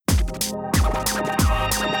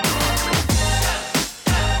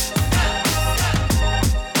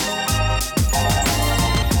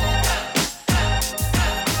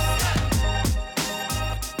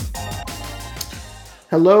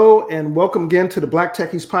Hello and welcome again to the Black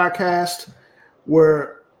Techies podcast,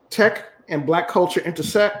 where tech and Black culture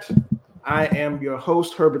intersect. I am your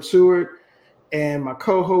host, Herbert Seward, and my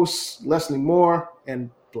co-hosts, Leslie Moore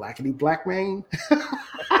and Blackity Blackman.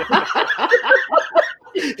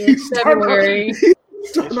 It's February.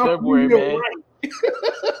 It's February, man.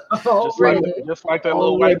 Right. Just like that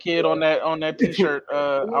little white kid on that T-shirt.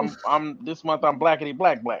 I'm this month. I'm Blackity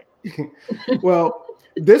Black. Well,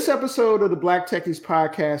 this episode of the Black Techies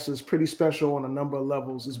podcast is pretty special on a number of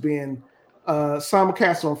levels. It's being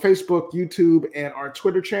simulcast on Facebook, YouTube, and our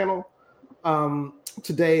Twitter channel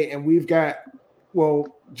today. And we've got,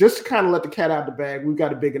 just to kind of let the cat out of the bag, we've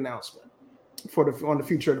got a big announcement on the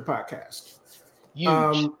future of the podcast.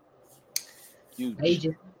 Huge.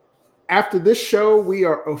 After this show, we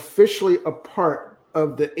are officially a part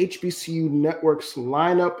of the HBCU Network's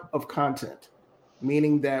lineup of content,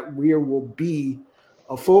 meaning that we will be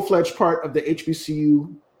a full-fledged part of the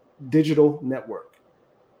HBCU Digital Network.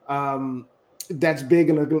 That's big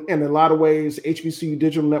in a lot of ways. HBCU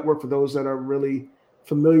Digital Network, for those that are really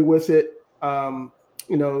familiar with it,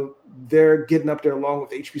 they're getting up there along with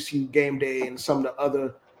HBCU Game Day and some of the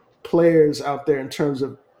other players out there in terms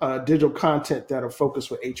of digital content that are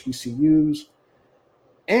focused with HBCUs.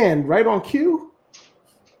 And right on cue,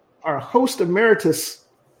 our host emeritus,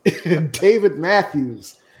 David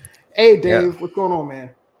Matthews. Hey, Dave, What's going on,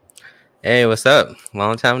 man? Hey, what's up?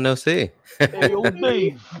 Long time no see. Hey, old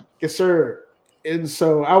Dave. Yes, sir. And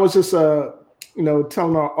so I was just,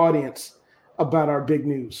 telling our audience about our big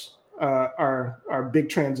news, our big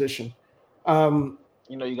transition.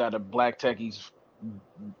 You got a Black Techies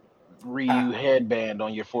Ryu headband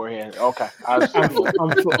on your forehead. Okay,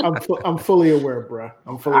 I'm fully aware, bro.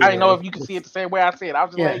 I didn't know if you could see it the same way I see it. I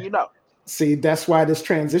was just letting you know. See, that's why this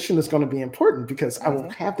transition is going to be important because I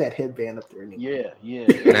won't have that headband up there anymore. Yeah.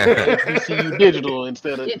 HBCU Digital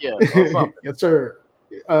instead of or something. Yes, sir.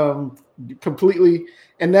 Completely,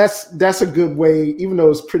 and that's a good way. Even though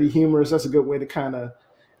it's pretty humorous, that's a good way to kind of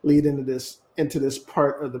lead into this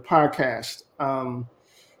part of the podcast.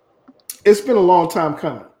 It's been a long time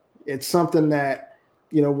coming. It's something that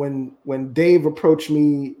when Dave approached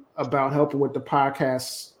me about helping with the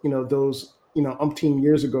podcast, those umpteen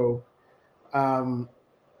years ago. I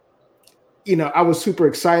was super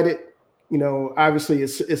excited. Obviously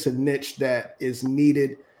it's a niche that is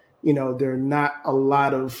needed. There are not a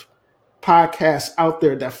lot of podcasts out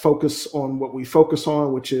there that focus on what we focus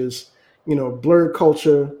on, which is, blurred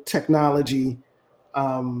culture, technology,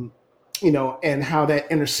 and how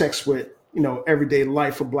that intersects with, everyday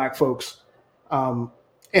life for Black folks. And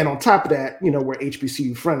on top of that, we're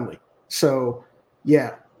HBCU friendly. So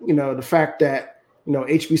the fact that,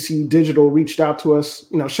 HBCU Digital reached out to us,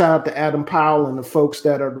 shout out to Adam Powell and the folks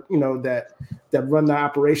that are, that run the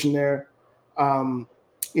operation there.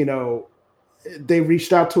 They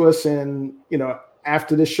reached out to us and,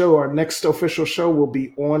 after this show, our next official show will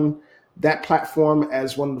be on that platform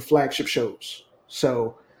as one of the flagship shows.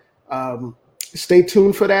 So stay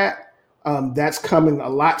tuned for that. That's coming a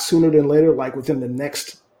lot sooner than later, like within the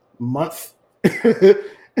next month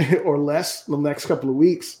or less, the next couple of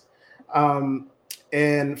weeks.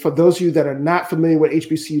 And for those of you that are not familiar with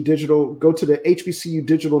HBCU Digital, go to the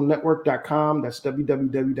hbcudigitalnetwork.com. That's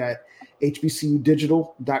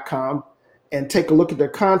www.hbcudigital.com and take a look at their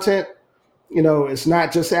content. It's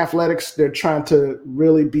not just athletics. They're trying to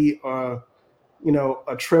really be a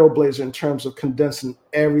trailblazer in terms of condensing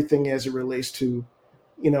everything as it relates to,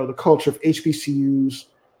 the culture of HBCUs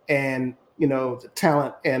and, the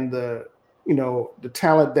talent and the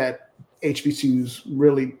talent that HBCUs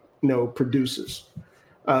really, produces.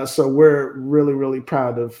 So we're really, really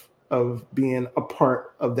proud of being a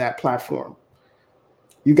part of that platform.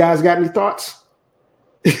 You guys got any thoughts?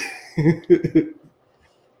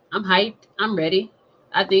 I'm hyped. I'm ready.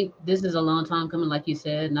 I think this is a long time coming, like you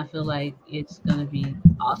said, and I feel like it's going to be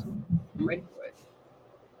awesome. I'm ready for it.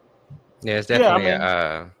 Yeah, it's definitely.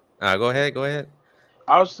 Go ahead.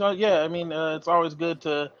 It's always good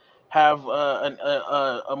to have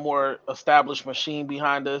a more established machine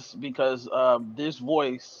behind us because this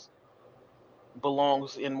voice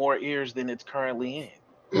belongs in more ears than it's currently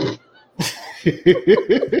in.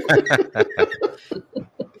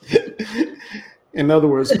 In other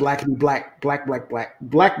words, blackity black, black, black, black,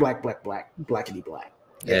 black, black, black, black, blackity black.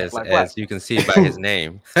 As you can see by his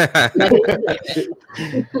name.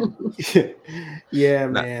 Yeah,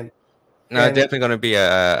 man. No, it's definitely going to be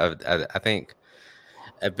I think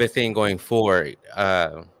a big thing going forward.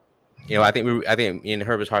 I think me and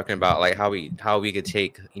Herb was talking about like how we could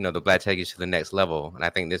take the Black Techies to the next level, and I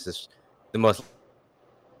think this is the most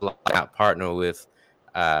partner with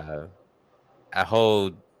a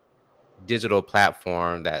whole digital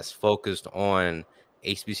platform that's focused on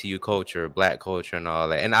HBCU culture, Black culture, and all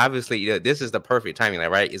that. And obviously, this is the perfect timing,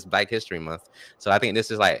 right? It's Black History Month, so I think this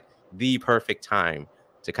is like the perfect time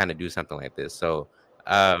to kind of do something like this. So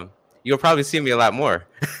you'll probably see me a lot more,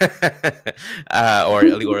 or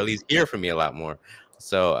at least hear from me a lot more.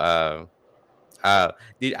 So I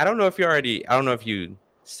don't know if you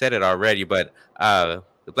said it already, but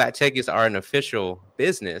the Black Techies are an official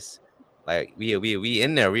business. Like we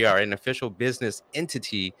in there, we are an official business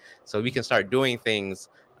entity, so we can start doing things,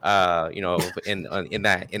 in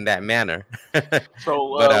that manner.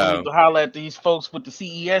 So we need to holler at these folks with the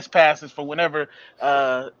CES passes for whenever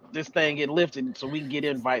this thing get lifted, so we can get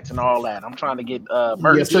invites and all that. I'm trying to get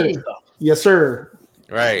merch and stuff. Yes, sir.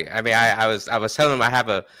 Right. I mean, I was telling them I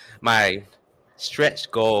have my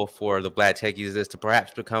stretch goal for the Black Techies is to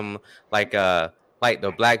perhaps become like the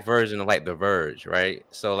Black version of like The Verge, right?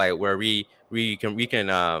 So like where we can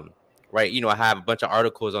right, have a bunch of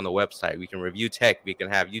articles on the website. We can review tech. We can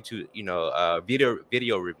have YouTube,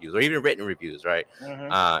 video reviews or even written reviews, right?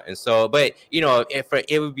 Mm-hmm. And so, but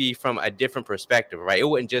it would be from a different perspective, right? It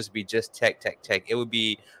wouldn't just be just tech. It would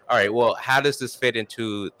be, all right, well, how does this fit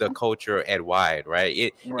into the culture at wide,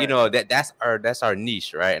 right? That's our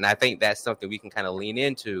niche, right? And I think that's something we can kind of lean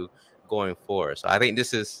into going forward. So I think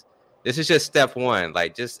this is just step one.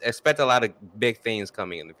 Like, just expect a lot of big things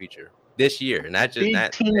coming in the future this year, not just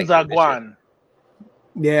big teams are gone.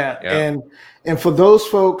 Yeah, and for those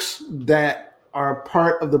folks that are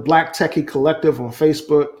part of the Black Techie Collective on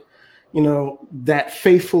Facebook, that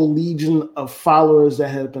faithful legion of followers that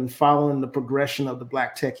have been following the progression of the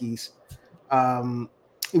Black Techies,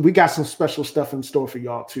 we got some special stuff in store for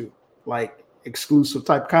y'all too, like exclusive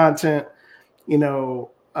type content. We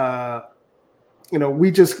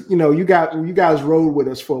just, you guys rode with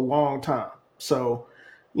us for a long time. So,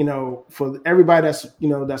 for everybody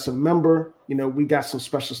that's a member, we got some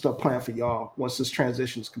special stuff planned for y'all once this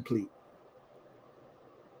transition is complete.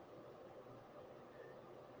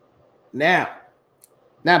 Now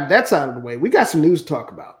that's out of the way, we got some news to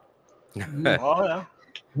talk about. Oh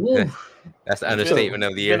yeah. That's the understatement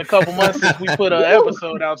of the year. It's been a couple months since we put an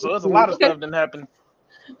episode out, so there's a lot of stuff that happened.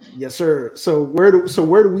 Yes, sir. So where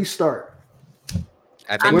do we start?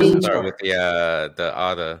 I think we should start with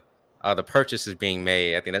all the purchases being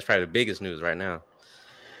made. I think that's probably the biggest news right now.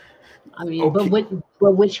 I mean, okay.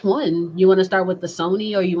 but which one? You want to start with the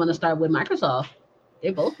Sony or you want to start with Microsoft? They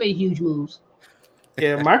both made huge moves.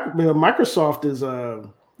 Yeah, Microsoft is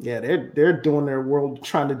they're doing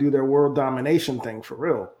trying to do their world domination thing for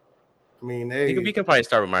real. I mean, we can probably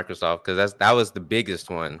start with Microsoft because that was the biggest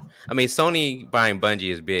one. I mean, Sony buying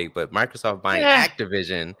Bungie is big, but Microsoft buying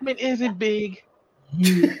Activision. I mean, is it big?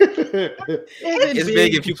 It's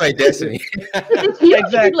big if you play Destiny.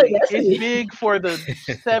 Exactly. It's big for the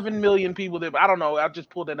 7 million people that I don't know. I just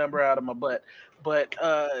pulled that number out of my butt. But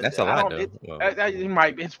that's a lot.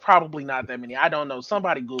 It's probably not that many. I don't know.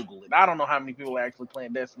 Somebody Google it. I don't know how many people are actually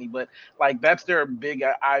playing Destiny, but like that's their big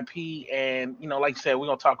IP. And like you said, we're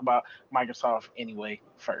gonna talk about Microsoft anyway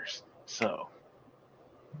first. So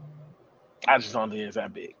I just don't think it's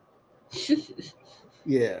that big.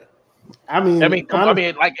 Yeah. I mean, like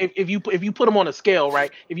if you put them on a scale, right?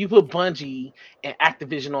 If you put Bungie and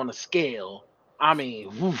Activision on a scale, I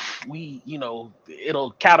mean,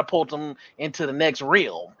 it'll catapult them into the next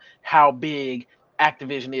realm. How big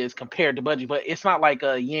Activision is compared to Bungie, but it's not like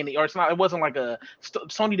a Yen, or it wasn't like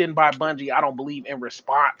Sony didn't buy Bungie, I don't believe, in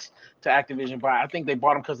response to Activision buy. I think they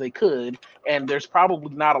bought them because they could, and there's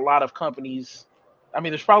probably not a lot of companies. I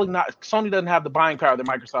mean, there's probably not. Sony doesn't have the buying power that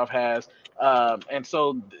Microsoft has. And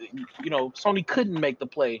so, Sony couldn't make the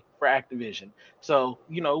play for Activision. So,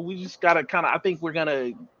 we just got to I think we're going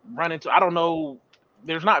to run into, I don't know,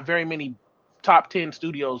 there's not very many top 10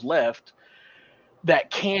 studios left that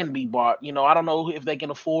can be bought. I don't know if they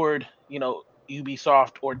can afford,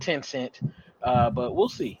 Ubisoft or Tencent, but we'll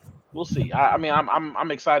see. We'll see. I mean,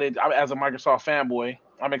 I'm excited as a Microsoft fanboy.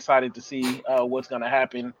 I'm excited to see what's going to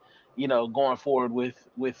happen, going forward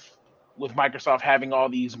with Microsoft having all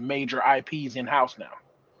these major IPs in-house now.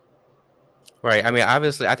 Right. I mean,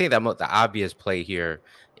 obviously, I think that the obvious play here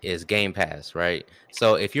is Game Pass, right?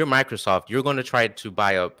 So if you're Microsoft, you're going to try to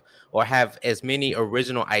buy up or have as many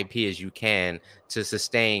original IP as you can to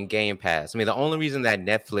sustain Game Pass. I mean, the only reason that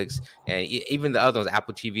Netflix and even the other ones,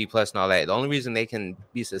 Apple TV Plus and all that, the only reason they can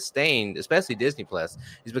be sustained, especially Disney Plus,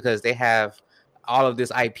 is because they have all of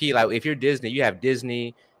this IP. Like if you're Disney, you have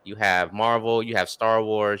Disney, you have Marvel, you have Star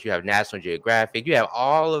Wars, you have National Geographic, you have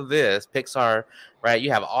all of this, Pixar, right?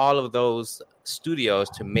 You have all of those studios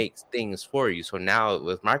to make things for you. So now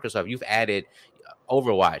with Microsoft, you've added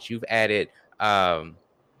Overwatch, you've added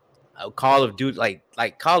Call of Duty,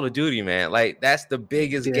 like Call of Duty, man, like that's the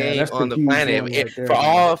biggest game that's on the the huge planet one right there, for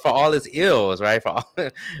man. all its ills, right? For all,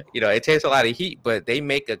 it takes a lot of heat, but they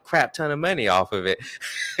make a crap ton of money off of it.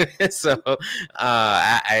 So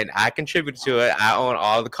I contribute to it. I own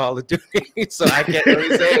all the Call of Duty, so I can't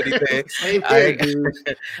really say anything. Same here,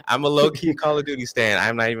 dude. I'm a low key Call of Duty stan.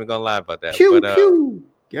 I'm not even gonna lie about that. Pew, But pew.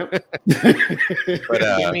 Yep. But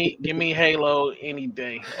give me Halo any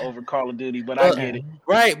day over Call of Duty, but I get it.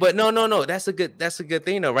 Right, but no. That's a good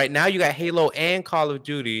thing though. Right now you got Halo and Call of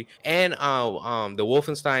Duty and the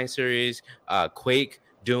Wolfenstein series, Quake,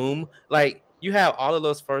 Doom. Like you have all of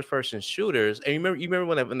those first person shooters. And you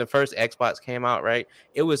remember when the first Xbox came out, right?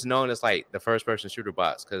 It was known as like the first person shooter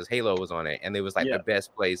box because Halo was on it, and it was like the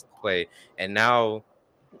best place to play. And now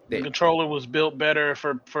the controller was built better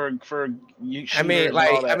for you. I mean,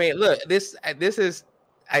 look, this is.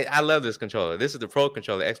 I love this controller. This is the Pro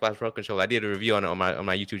controller, Xbox Pro controller. I did a review on it on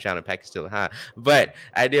my YouTube channel, Pack is Still High. But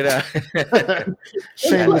I did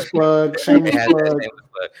shameless plug.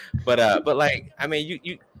 But like, I mean,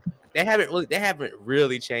 they haven't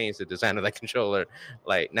really changed the design of that controller,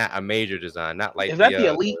 like not a major design, not like. Is that the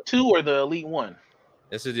Elite 2 or the Elite 1?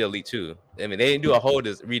 This is the Elite 2. I mean, they didn't do a whole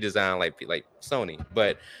redesign like Sony,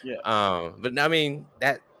 but but I mean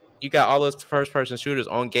that you got all those first-person shooters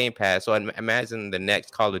on Game Pass. So imagine the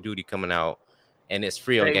next Call of Duty coming out, and it's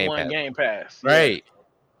free on Game Pass, right?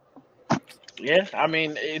 Yeah, I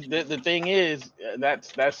mean the thing is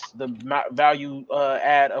that's the value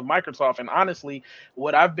add of Microsoft, and honestly,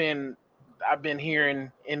 what I've been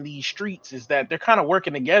hearing in these streets is that they're kind of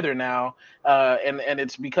working together now, and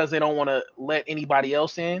it's because they don't want to let anybody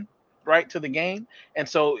else in, right, to the game. And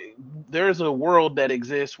so there's a world that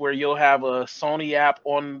exists where you'll have a Sony app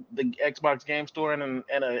on the Xbox Game Store and an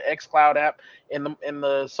xCloud app in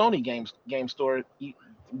the Sony game store.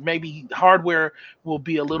 Maybe hardware will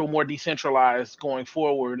be a little more decentralized going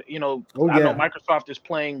forward. I know Microsoft is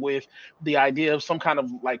playing with the idea of some kind of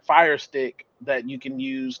like Fire Stick that you can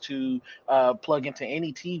use to plug into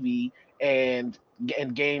any TV and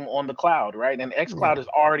game on the cloud, right? And xCloud is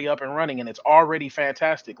already up and running, and it's already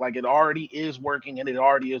fantastic. Like it already is working, and it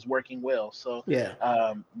already is working well. So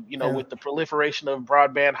with the proliferation of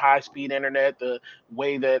broadband, high-speed internet, the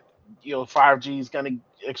way that 5G is going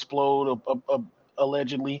to explode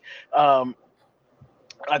allegedly, I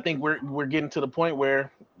think we're getting to the point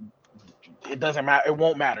where it doesn't matter. It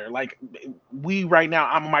won't matter. Like we right now,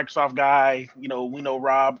 I'm a Microsoft guy. We know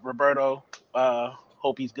Roberto.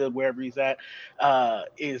 Hope he's good wherever he's at.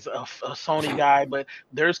 Is a Sony guy, but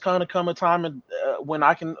there's gonna come a time when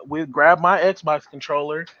I can grab my Xbox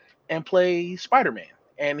controller and play Spider-Man,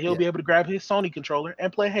 and he'll be able to grab his Sony controller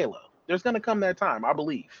and play Halo. There's gonna come that time, I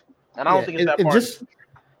believe, and I don't think it's that far.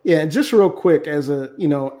 And just real quick, as a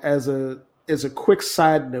quick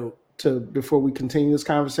side note before we continue this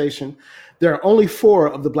conversation, there are only 4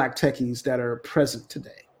 of the Black Techies that are present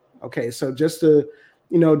today. Okay, so just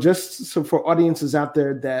so for audiences out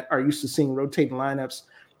there that are used to seeing rotating lineups,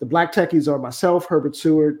 the Black Techies are myself, Herbert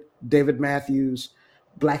Seward, David Matthews,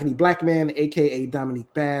 Blackity Blackman, aka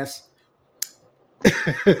Dominique Bass,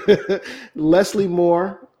 Leslie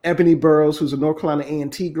Moore, Ebony Burrows, who's a North Carolina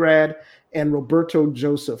A&T grad, and Roberto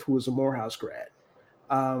Joseph, who is a Morehouse grad.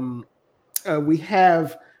 We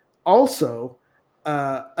have also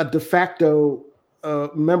a de facto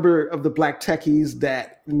member of the Black Techies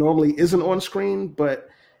that normally isn't on screen, but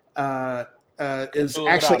is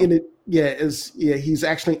actually he's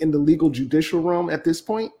actually in the legal judicial realm at this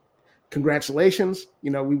point. Congratulations!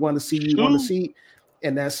 We want to see you on the seat,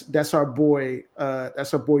 and that's our boy.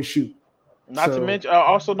 That's our boy Shoot. Not to mention,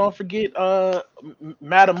 also don't forget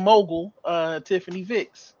Madam Mogul, Tiffany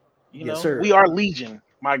Vicks. Yes, sir. We are Legion,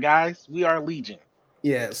 my guys. We are Legion.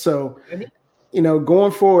 Yeah. So,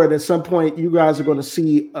 going forward, at some point, you guys are going to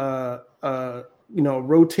see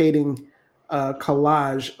rotating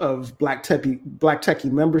collage of Black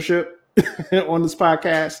Techie membership on this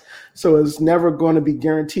podcast. So it's never going to be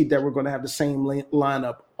guaranteed that we're going to have the same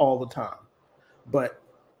lineup all the time. But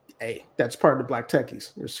hey, that's part of the Black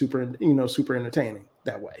Techies. They're super entertaining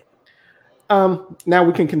that way. Now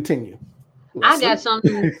we can continue. I got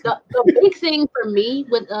something. The big thing for me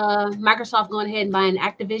with Microsoft going ahead and buying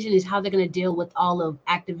Activision is how they're going to deal with all of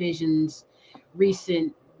Activision's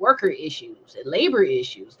recent worker issues and labor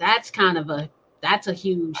issues. That's a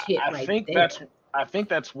huge hit. I think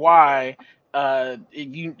that's why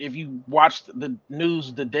if you watched the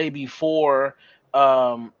news the day before,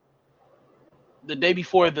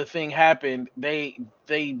 the thing happened, they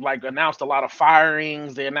like announced a lot of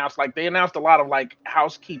firings. They announced a lot of like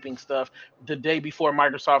housekeeping stuff the day before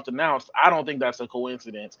Microsoft announced. I don't think that's a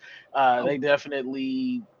coincidence. They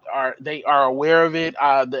definitely are. They are aware of it.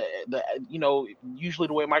 Usually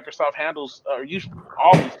the way Microsoft handles, or usually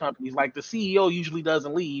all these companies, like the CEO usually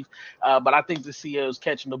doesn't leave, but I think the CEO is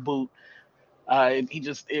catching the boot.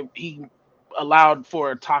 He allowed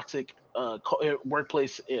for a toxic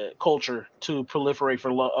workplace culture to proliferate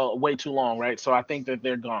for way too long, right? So I think that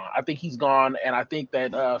they're gone. I think he's gone, and I think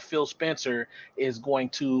that Phil Spencer is going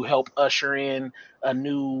to help usher in a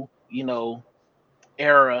new,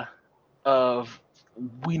 era of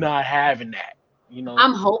we not having that.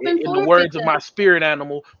 I'm hoping in for the it words of because my spirit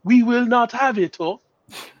animal, we will not have it.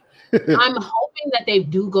 I'm hoping that they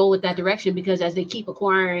do go with that direction, because as they keep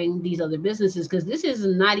acquiring these other businesses, because this is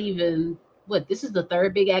not even this is the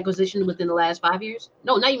third big acquisition within the last 5 years.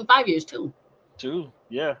 No, not even 5 years, two.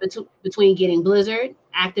 Yeah. Between getting Blizzard,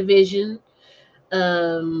 Activision,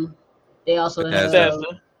 they also have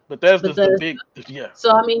Bethesda's the big, yeah.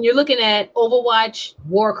 So I mean, you're looking at Overwatch,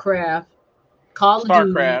 Warcraft, Call of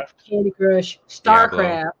Duty, Candy Crush,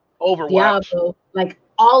 StarCraft, Overwatch, Diablo. Like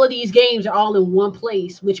all of these games are all in one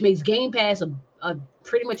place, which makes Game Pass a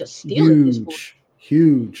pretty much a steal at this point.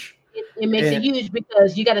 Huge. It makes it huge,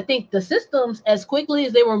 because you got to think the systems, as quickly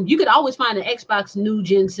as they were, you could always find an Xbox new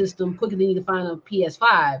gen system quicker than you could find a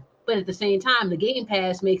PS5. But at the same time, the Game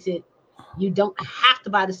Pass makes it, you don't have to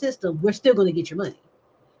buy the system. We're still going to get your money,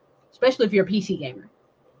 especially if you're a PC gamer.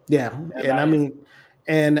 Yeah, and I mean,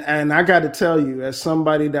 and I got to tell you, as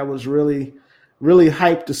somebody that was really, really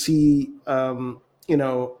hyped to see,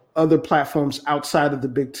 other platforms outside of the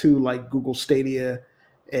big two, like Google Stadia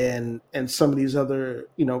and some of these other,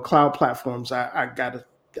 cloud platforms, I gotta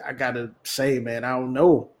say, man, I don't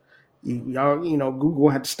know. Y'all, Google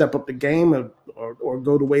had to step up the game or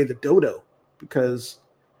go the way of the dodo, because,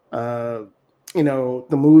 the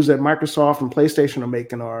moves that Microsoft and PlayStation are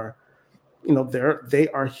making are, they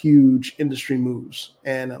are huge industry moves.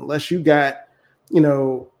 And unless you got,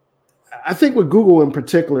 I think with Google in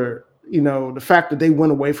particular, the fact that they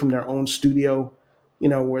went away from their own studio,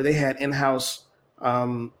 where they had in-house,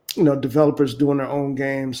 developers doing their own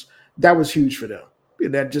games, that was huge for them.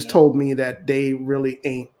 That just told me that they really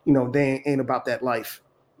ain't, they ain't about that life.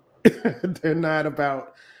 They're not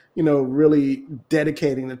about, really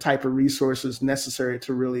dedicating the type of resources necessary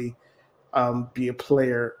to really be a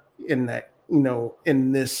player in that,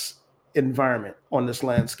 in this environment, on this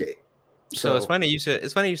landscape. So it's funny you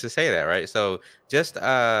should say that, right? So just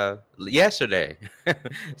yesterday,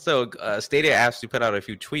 Stadia actually put out a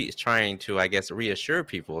few tweets trying to, I guess, reassure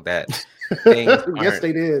people that things yes,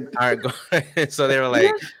 they did. Aren't going. So they were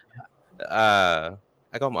like, I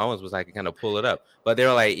almost was like kind of pull it up, but they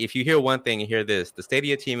were like, if you hear one thing, you hear this: the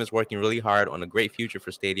Stadia team is working really hard on a great future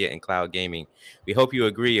for Stadia and cloud gaming. We hope you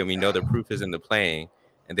agree, and we know the proof is in the playing.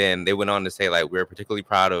 And then they went on to say, like, we're particularly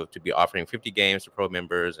proud to be offering 50 games to pro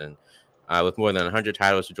members, and with more than 100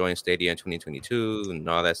 titles to join Stadia in 2022 and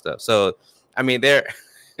all that stuff. So, I mean, they're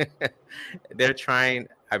trying.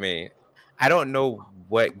 I mean, I don't know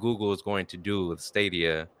what Google is going to do with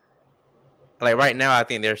Stadia. Like right now, I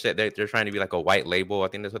think they're trying to be like a white label. I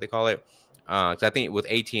think that's what they call it. Because I think with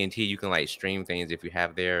AT&T, you can like stream things if you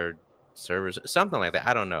have their servers, something like that.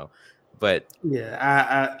 I don't know, but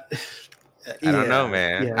yeah, I don't know,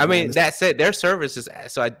 man. Yeah, I mean, that said, their services.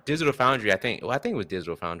 So Digital Foundry, I think it was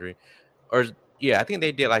Digital Foundry, I think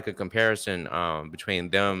they did like a comparison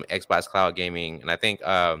between them, Xbox Cloud Gaming, and I think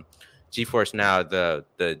GeForce Now, the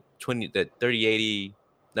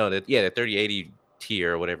 3080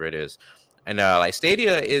 tier or whatever it is, and like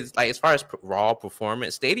Stadia is like, as far as raw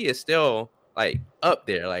performance, Stadia is still like up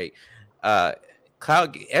there. Like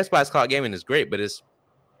Xbox Cloud Gaming is great, but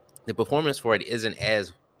the performance for it isn't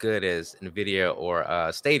as good as Nvidia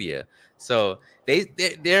or Stadia. So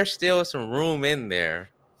there's still some room in there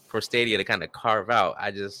for Stadia to kind of carve out. I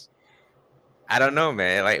don't know,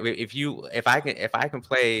 man. Like if I can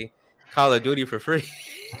play Call of Duty for free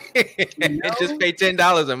and just pay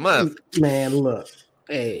 $10 a month, man, look,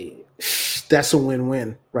 hey, that's a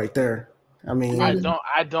win-win right there. I mean,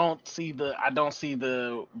 I don't see the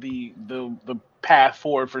path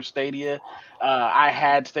forward for Stadia. I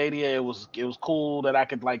had Stadia. It was cool that I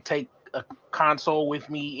could like take a console with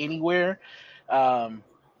me anywhere.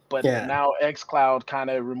 But now xCloud kind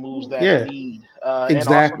of removes that need.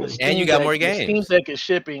 Exactly. And you got more games. Steam Deck is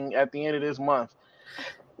shipping at the end of this month.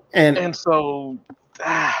 And so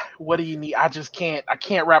what do you need? I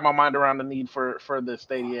can't wrap my mind around the need for the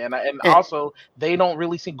Stadia, and And- also they don't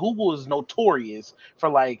really see. Google is notorious for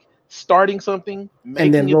like starting something,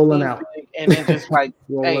 making then it rolling seem out. big, and then just like,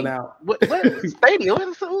 Rolling hey, out. what Stadia?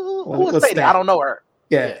 Who is What's Stadia? that? I don't know her.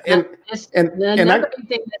 Yeah, Yeah. Another big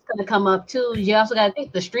thing that's going to come up too. You also got to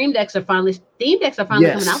think the Steam Decks are finally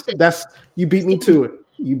coming out. You beat me to it.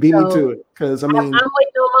 You beat me to it because I'm waiting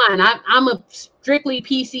on mine. I'm a strictly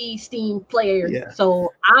PC Steam player,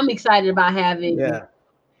 so I'm excited about having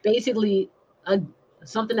basically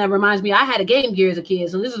something that reminds me. I had a Game Gear as a kid,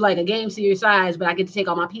 so this is like a game series size, but I get to take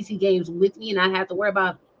all my PC games with me and not have to worry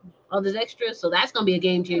about all this extras. So that's going to be a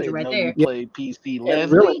game changer right there. You play PC,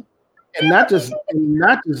 Leslie. Really, and not just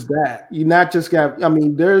that. You not just got. I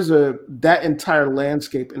mean, there's that entire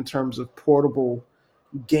landscape in terms of portable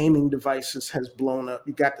gaming devices has blown up.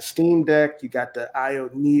 You got the Steam Deck, you got the IO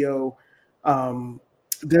Neo.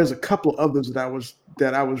 There's a couple others that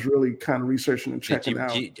I was really kind of researching and checking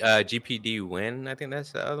out. GPD Win, I think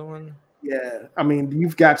that's the other one. Yeah, I mean,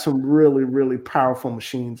 you've got some really, really powerful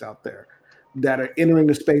machines out there that are entering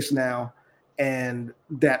the space now, and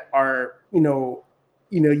that are,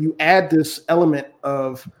 you add this element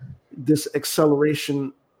of this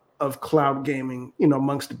acceleration of cloud gaming,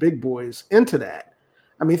 amongst the big boys into that.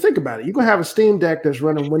 I mean, think about it. You're going to have a Steam Deck that's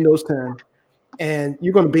running Windows 10, and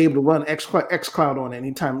you're going to be able to run xCloud on it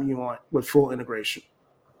anytime you want with full integration.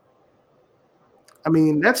 I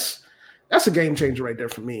mean, that's a game changer right there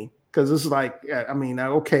for me, because it's like, I mean,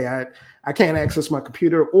 okay, I can't access my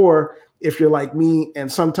computer, or if you're like me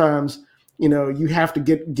and sometimes, you have to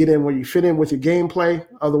get in where you fit in with your gameplay,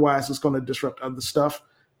 otherwise it's going to disrupt other stuff.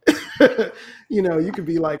 You could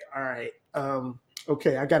be like, all right,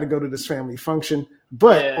 okay, I got to go to this family function,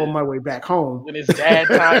 but on my way back home, when it's dad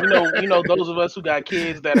time, those of us who got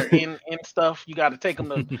kids that are in stuff, you got to take them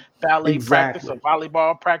to ballet practice, or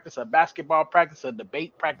volleyball practice, or basketball practice, or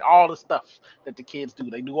debate practice, all the stuff that the kids do.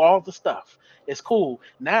 They do all the stuff. It's cool.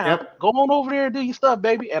 Now go on over there and do your stuff,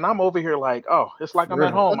 baby. And I'm over here like, oh, it's like I'm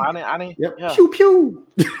at home. I didn't. Yeah. Pew pew.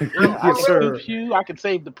 Yes, sir. Pew. I can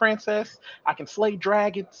save the princess. I can slay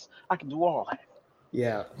dragons. I can do all that.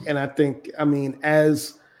 Yeah, and I think, I mean,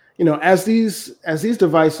 as these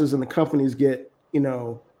devices and the companies get,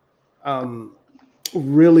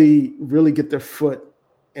 really, really get their foot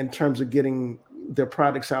in terms of getting their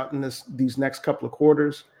products out in these next couple of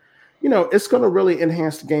quarters, it's going to really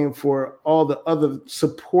enhance the game for all the other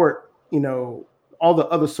support, all the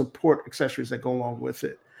other support accessories that go along with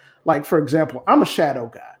it. Like, for example, I'm a Shadow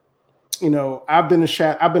guy. I've been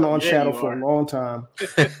on Shadow for a long time.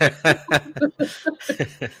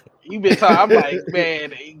 You've been talking. I'm like,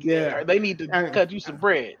 man, they need to cut you some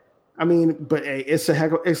bread. I mean, but hey, it's a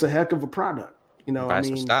heck of a product. Buy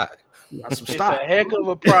some stock. It's a heck of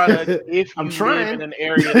a product if you live in an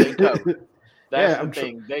area they cover. That's the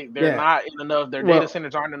thing. They're not in enough. Their data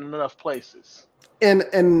centers aren't in enough places. And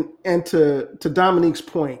to Dominique's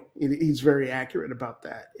point, he's very accurate about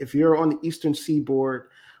that. If you're on the Eastern Seaboard,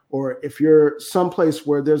 or if you're someplace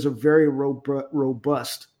where there's a very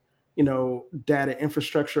robust, data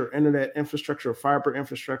infrastructure, internet infrastructure, fiber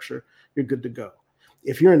infrastructure, you're good to go.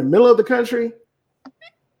 If you're in the middle of the country,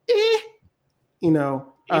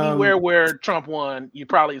 anywhere where Trump won, it's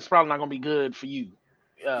probably not going to be good for you,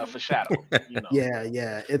 for Shadow.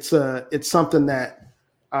 Yeah. It's something that,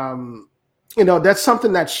 that's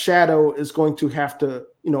something that Shadow is going to have to,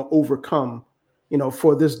 overcome,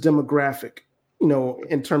 for this demographic.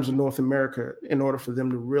 In terms of North America, in order for them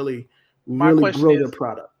to really grow their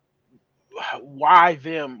product. Why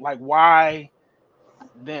them? Like, why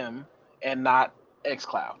them and not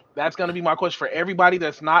xCloud? That's going to be my question for everybody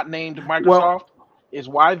that's not named Microsoft. Is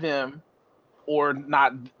why them, or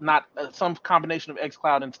not some combination of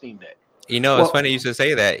xCloud and Steam Deck? It's funny you should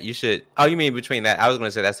say that. You should. Oh, you mean between that? I was going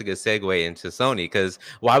to say that's a good segue into Sony, because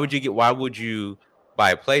why would you buy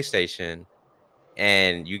a PlayStation?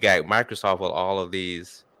 And you got Microsoft with all of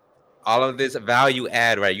this value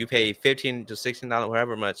add, right? You pay $15 to $16,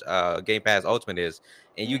 however much Game Pass Ultimate is,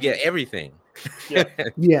 and you get everything. Yeah.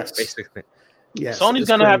 Yes. Basically. Yes. Sony's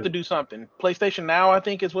gonna have to do something. PlayStation Now, I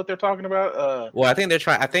think, is what they're talking about. Well, I think they're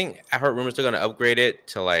trying. I think I heard rumors they're gonna upgrade it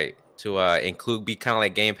to include, be kind of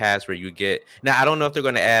like Game Pass, where you get. Now I don't know if they're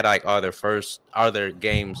gonna add like all their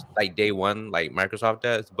games like day one like Microsoft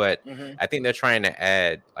does, but I think they're trying to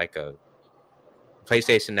add like a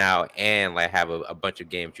PlayStation Now and like have a bunch of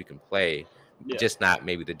games you can play, just not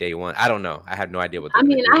maybe the day one. I don't know. I have no idea what. I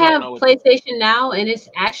have PlayStation Now, and it's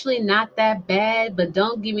actually not that bad. But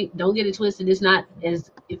don't get it twisted. It's not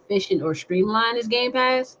as efficient or streamlined as Game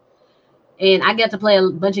Pass. and I get to play a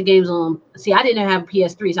bunch of games on. See, I didn't have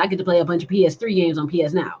PS3, so I get to play a bunch of PS3 games on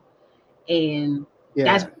PS Now, and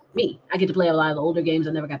that's me. I get to play a lot of the older games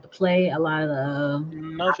I never got to play. A lot of the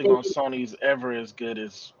nothing on Sony's ever as good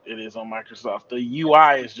as it is on Microsoft. The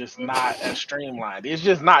UI is just not as streamlined. It's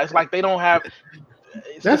just not. It's like they don't have.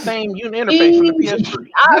 It's the same interface from the PS3.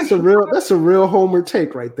 That's a real Homer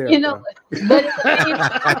take right there. You know, but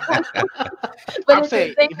I'm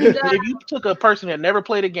saying if you took a person that never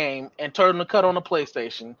played a game and told them to cut on the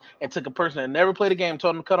PlayStation, and took a person that never played a game and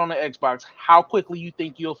told them to cut on the Xbox, how quickly you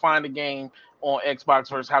think you'll find a game on Xbox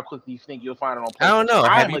versus how quickly you think you'll find it on PlayStation? I don't know.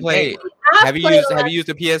 Have you played? Have you used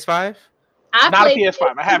the PS5? Not a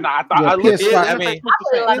PS5. I have not. I thought PS5. I mean,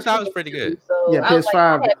 PS5 was pretty good. So yeah,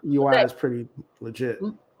 PS5 UI is pretty legit.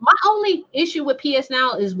 My only issue with PS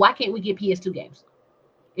Now is why can't we get PS2 games?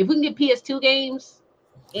 If we can get PS2 games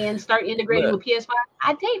and start integrating with PS5,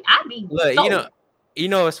 I'd be. Look, sold. you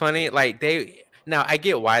know what's funny? Like I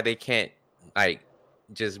get why they can't like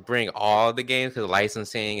just bring all the games because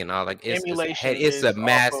licensing and all like it's a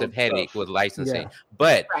massive headache with licensing. Yeah.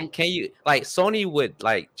 But can you like Sony would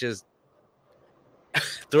like just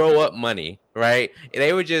throw up money, right?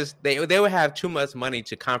 They would just they would have too much money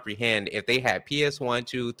to comprehend if they had PS1,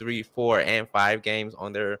 2, 3, 4, and 5 games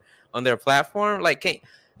on their platform. Like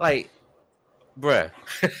bruh.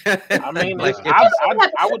 I mean, like, I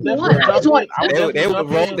would definitely.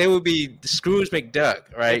 They would be Scrooge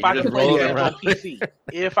McDuck, right? If I could play the games on PC,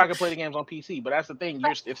 if I could play the games on PC, but that's the thing,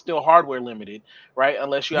 it's still hardware limited, right?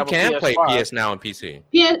 Unless you have a PS5. Play PS Now on PC.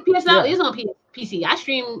 PS Now is on PC. I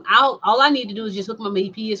stream out. All I need to do is just hook my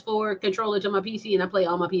PS4 controller to my PC, and I play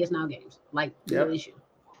all my PS Now games. Like no issue.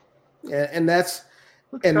 Yeah, and that's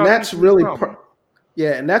really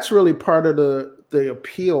part of the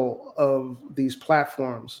appeal of these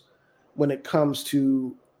platforms when it comes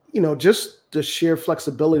to, just the sheer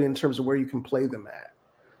flexibility in terms of where you can play them at.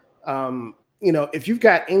 If you've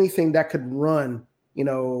got anything that could run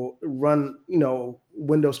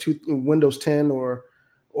Windows 10 or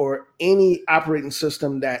any operating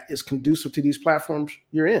system that is conducive to these platforms,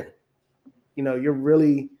 you're in. You're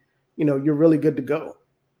really good to go.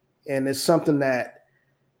 And it's something that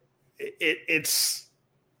it's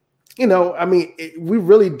we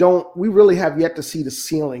really have yet to see the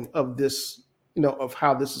ceiling of this, of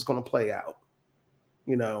how this is going to play out.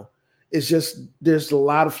 It's just, there's a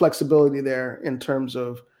lot of flexibility there in terms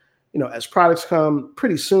of, as products come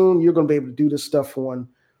pretty soon, you're going to be able to do this stuff on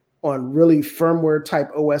really firmware type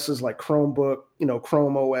OSs like Chromebook,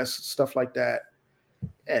 Chrome OS, stuff like that.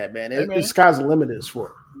 Yeah, man, the sky's the limit is for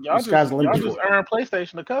it. Y'all just earn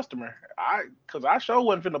PlayStation a customer. Because I sure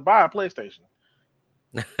wasn't finna buy a PlayStation.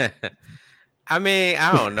 I mean,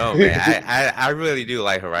 I don't know, man. I really do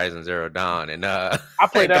like Horizon Zero Dawn, and I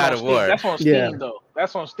played God of War. That's on Steam, though.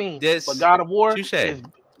 That's on Steam. But God of War is.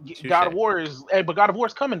 God of War is, but God of War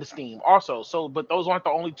is coming to Steam also. So, but those aren't the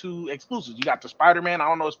only two exclusives. You got the Spider-Man. I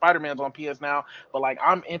don't know if Spider-Man's on PS Now, but like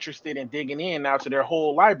I'm interested in digging in now to their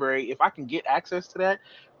whole library. If I can get access to that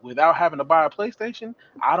without having to buy a PlayStation,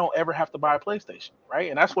 I don't ever have to buy a PlayStation, right?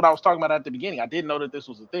 And that's what I was talking about at the beginning. I didn't know that this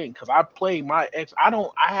was a thing because I play my I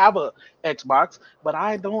have a Xbox, but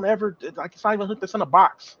I don't ever like it's not even hooked. It's in a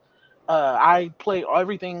box. I play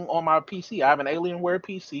everything on my PC. I have an Alienware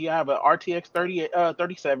PC. I have an RTX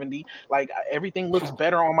 3070. Like everything looks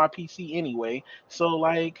better on my PC anyway. So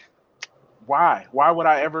like, why would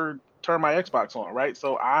I ever turn my Xbox on, right?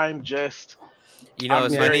 So I'm just,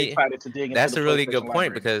 it's very excited to dig into. That's a really good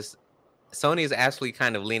point because Sony is actually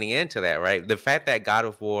kind of leaning into that, right? The fact that God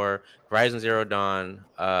of War, Horizon Zero Dawn,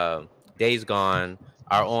 Days Gone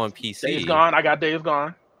are on PC. Days Gone. I got Days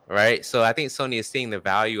Gone. Right, so I think Sony is seeing the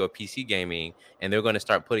value of PC gaming, and they're going to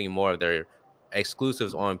start putting more of their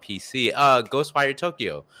exclusives on PC. Ghostwire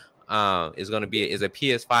Tokyo is a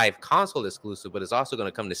PS5 console exclusive, but it's also going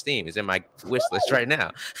to come to Steam. It's in my wish list right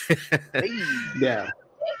now. Yeah,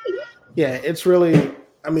 it's really.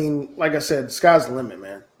 I mean, like I said, sky's the limit,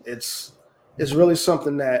 man. It's really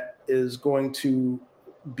something that is going to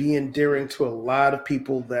be endearing to a lot of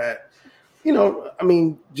people that.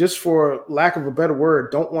 Just for lack of a better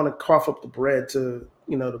word, don't want to cough up the bread to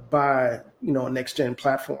buy, a next gen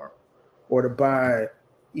platform or to buy,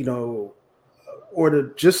 or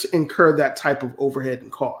to just incur that type of overhead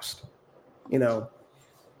and cost. If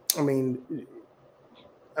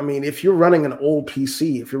you're running an old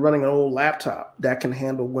PC, if you're running an old laptop that can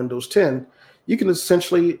handle Windows 10, you can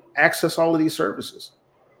essentially access all of these services.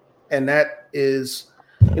 And that is,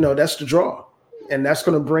 that's the draw. And that's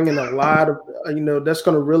going to bring in a lot of, that's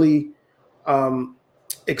going to really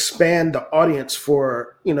expand the audience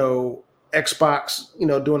for, Xbox,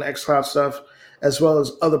 doing the xCloud stuff. as well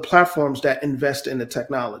as other platforms that invest in the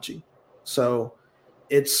technology. So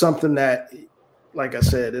it's something that, like I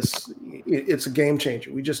said, it's a game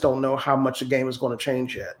changer. We just don't know how much the game is going to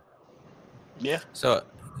change yet. Yeah. So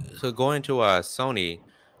going to Sony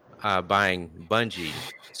buying Bungie.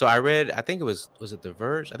 So I think it was it The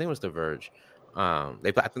Verge? I think it was The Verge. I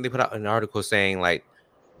think they put out an article saying like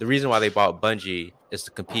the reason why they bought Bungie is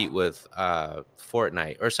to compete with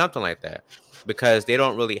Fortnite or something like that, because they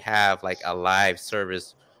don't really have like a live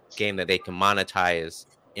service game that they can monetize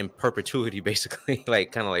in perpetuity, basically,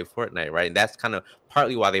 like kind of like Fortnite, right? And that's kind of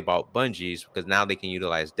partly why they bought Bungie's, because now they can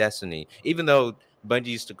utilize Destiny, even though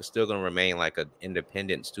Bungie's still going to remain like an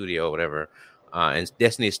independent studio or whatever. And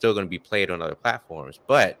Destiny is still going to be played on other platforms.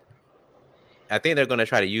 But I think they're going to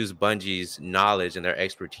try to use Bungie's knowledge and their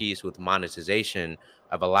expertise with monetization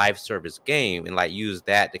of a live service game and like use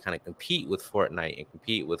that to kind of compete with Fortnite and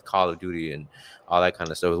compete with Call of Duty and all that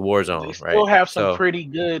kind of stuff with Warzone. They still right? have some pretty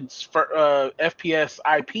good FPS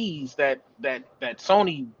IPs that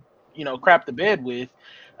Sony, crapped the bed with.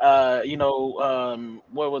 What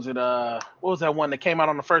was it? What was that one that came out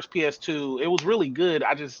on the first PS2? It was really good.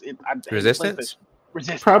 Resistance.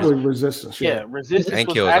 Probably Resistance. Yeah, Resistance and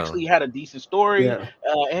was Killzone. actually had a decent story. Yeah.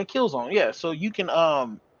 And Killzone. Yeah, so you can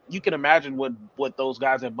imagine what those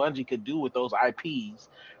guys at Bungie could do with those IPs,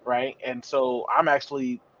 right? And so I'm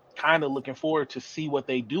actually kind of looking forward to see what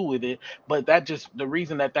they do with it. But the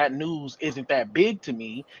reason that news isn't that big to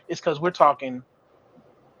me is because we're talking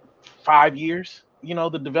 5 years.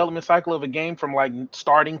 The development cycle of a game from like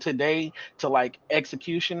starting today to like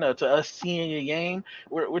execution to us seeing a game,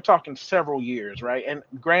 we're talking several years, right? And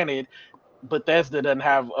granted, Bethesda doesn't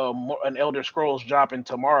have an Elder Scrolls dropping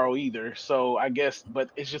tomorrow either, so I guess,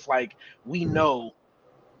 but it's just like we know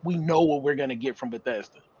what we're gonna get from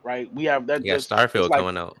Bethesda, right? We have that. Yeah, Starfield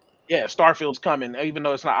coming out. Yeah, Starfield's coming, even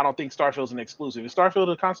though it's not. I don't think Starfield's an exclusive. Is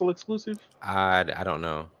Starfield a console exclusive? I don't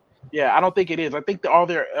know. Yeah, I don't think it is. I think all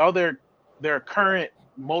their current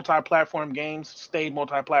multi-platform games stayed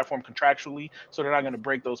multi-platform contractually, so they're not going to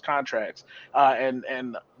break those contracts.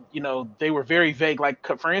 And they were very vague. Like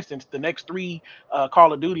for instance, the next 3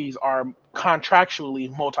 Call of Duties are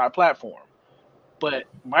contractually multi-platform, but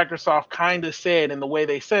Microsoft kind of said, and the way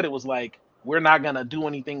they said it was like, we're not going to do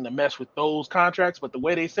anything to mess with those contracts. But the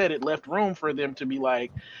way they said it left room for them to be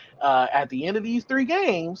like, at the end of these 3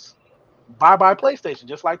 games, bye PlayStation,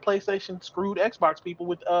 just like PlayStation screwed Xbox people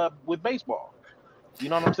with baseball. You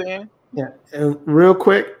know what I'm saying? Yeah. And real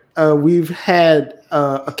quick, we've had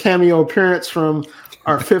a cameo appearance from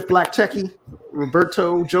our 5th Black Techie,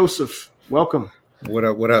 Roberto Joseph. Welcome. What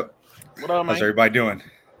up? What up, man? How's everybody doing?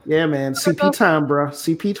 Yeah, man. CP time, bro.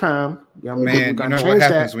 CP time. Yeah, man, you know what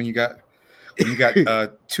happens when you got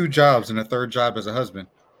 2 jobs and a 3rd job as a husband.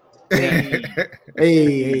 Hey,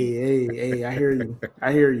 I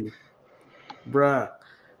hear you. Bruh.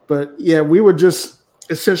 But yeah, we were just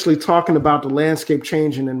essentially talking about the landscape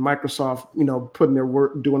changing and Microsoft, putting their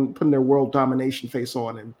world domination face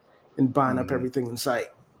on and buying up everything in sight.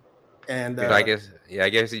 And I guess do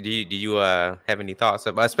you have any thoughts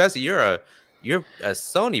about, especially you're a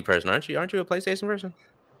Sony person, aren't you? Aren't you a PlayStation person?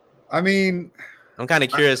 I mean, I'm kind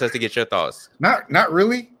of curious as to get your thoughts. Not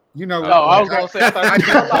really. I was gonna say,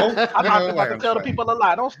 I'm not about to tell the fine. people a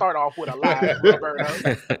lie. Don't start off with a lie,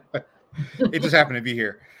 Roberto. It just happened to be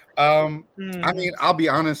here. I mean, I'll be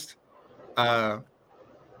honest. I'm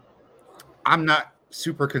not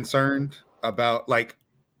super concerned about like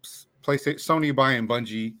PlayStation, Sony buying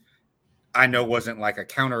Bungie. I know wasn't like a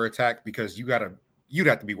counterattack, because you'd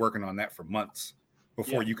have to be working on that for months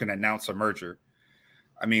before you can announce a merger.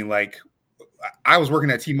 I mean, like, I was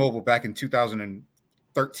working at T-Mobile back in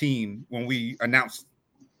 2013 when we announced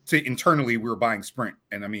internally we were buying Sprint,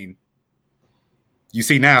 and I mean, you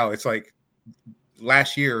see now it's like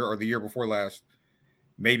last year or the year before last,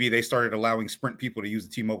 maybe they started allowing Sprint people to use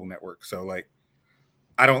the T-Mobile network. So like,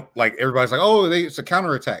 I don't like, everybody's like, oh, it's a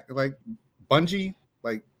counterattack. Like Bungie,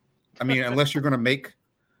 like, I mean, unless you're going to make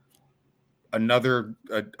a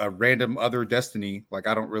random other Destiny, like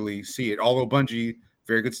I don't really see it. Although Bungie,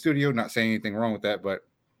 very good studio, not saying anything wrong with that, but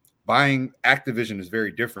buying Activision is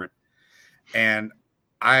very different. And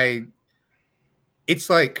it's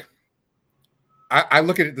like, I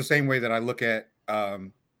look at it the same way that I look at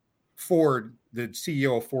Ford, the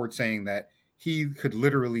CEO of Ford, saying that he could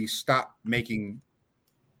literally stop making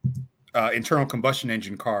internal combustion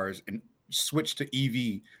engine cars and switch to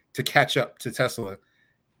EV to catch up to Tesla,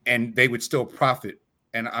 and they would still profit.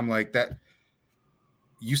 And I'm like, that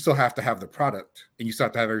you still have to have the product and you still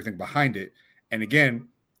have to have everything behind it. And again,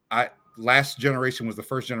 last generation was the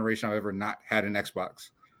first generation I've ever not had an Xbox,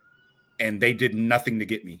 and they did nothing to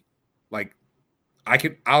get me. Like,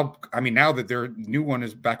 now that their new one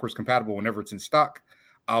is backwards compatible whenever it's in stock,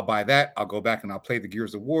 I'll buy that. I'll go back and I'll play the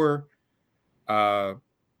Gears of War.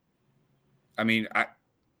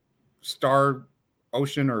 Star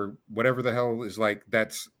Ocean or whatever the hell is like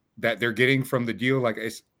that they're getting from the deal. Like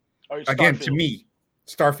it's again to me,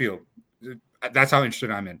 Starfield. That's how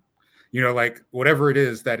interested I'm in. You know, like whatever it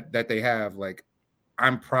is that they have, like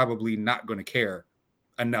I'm probably not going to care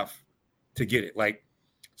enough to get it. Like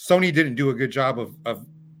Sony didn't do a good job of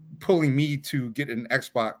pulling me to get a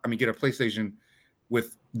PlayStation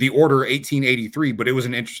with the Order 1883, but it was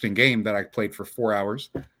an interesting game that I played for 4 hours.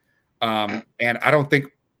 And I don't think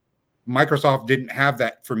Microsoft didn't have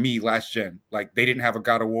that for me last gen. Like they didn't have a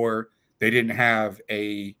God of War. They didn't have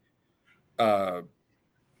a,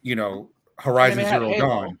 Horizon Zero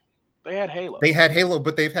Dawn. They had Halo. They had Halo,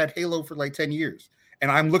 but they've had Halo for like 10 years. And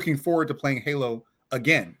I'm looking forward to playing Halo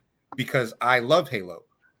again because I love Halo.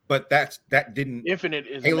 But that didn't. Infinite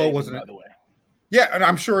is Halo amazing, wasn't, by the way. Yeah, and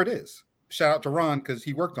I'm sure it is. Shout out to Ron because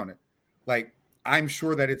he worked on it. Like I'm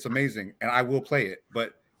sure that it's amazing, and I will play it.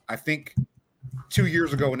 But I think 2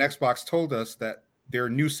 years ago when Xbox told us that their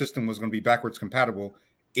new system was going to be backwards compatible,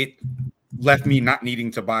 it left me not needing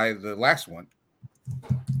to buy the last one.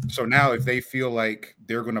 So now if they feel like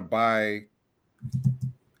they're going to buy,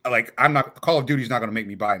 like Call of Duty's not going to make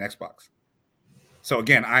me buy an Xbox. So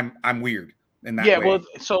again, I'm weird in that way. Well,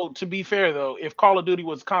 so to be fair though, if Call of Duty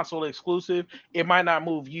was console exclusive, it might not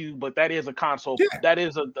move you, but that is a console. Yeah. That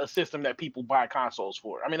is a system that people buy consoles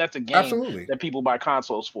for. I mean, that's a game that people buy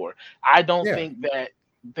consoles for. I don't think that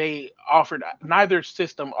neither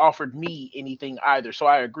system offered me anything either. So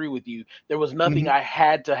I agree with you. There was nothing I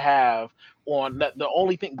had to have on that. The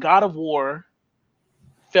only thing, God of War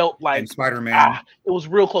felt like, and Spider-Man. It was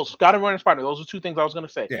real close. God of War and Spider-Man. Those are two things I was going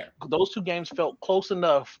to say. Yeah. Those two games felt close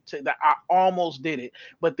enough to that I almost did it,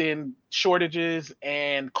 but then shortages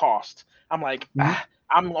and cost. I'm like,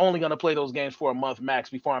 I'm only going to play those games for a month max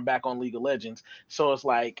before I'm back on League of Legends. So it's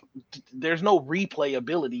like, there's no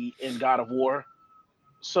replayability in God of War.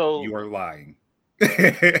 So you are lying.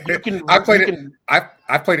 I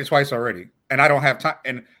played it twice already, and I don't have time.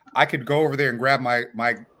 And I could go over there and grab my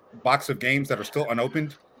box of games that are still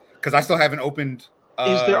unopened because I still haven't opened.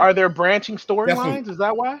 Are there branching storylines? Is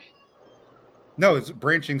that why? No, it's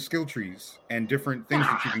branching skill trees and different things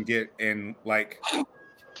that you can get, and like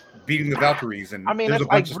beating the Valkyries. And I mean, that's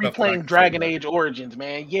like replaying Dragon Age Origins,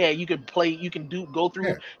 man. Yeah, you could play. You can go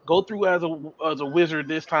through as a wizard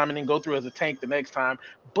this time, and then go through as a tank the next time.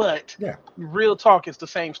 But real talk, it's the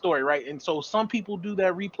same story, right? And so some people do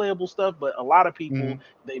that replayable stuff, but a lot of people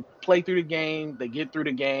they play through the game, they get through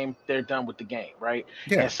the game, they're done with the game, right?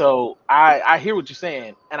 Yeah. And so I hear what you're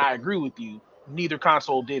saying, and I agree with you. Neither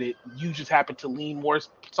console did it. You just happen to lean more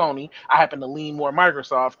Sony. I happen to lean more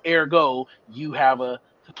Microsoft. Ergo, you have a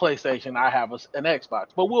PlayStation, I have an Xbox,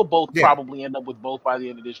 but we'll both probably end up with both by the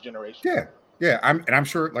end of this generation. Yeah. I'm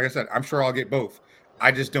sure, like I said, I'm sure I'll get both.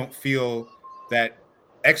 I just don't feel that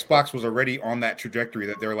Xbox was already on that trajectory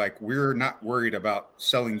that they're like, we're not worried about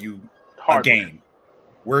selling you a game.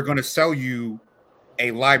 We're going to sell you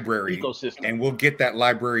a library ecosystem, and we'll get that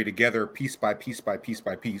library together piece by piece by piece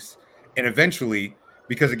by piece. And eventually,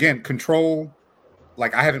 because again, Control,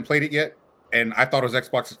 like I haven't played it yet. And I thought it was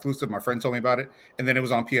Xbox exclusive. My friend told me about it. And then it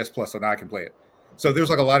was on PS Plus, so now I can play it. So there's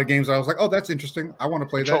like a lot of games I was like, oh, that's interesting. I want to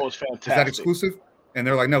play Control that. Is fantastic. Is that exclusive? And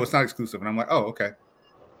they're like, no, it's not exclusive. And I'm like, oh, okay.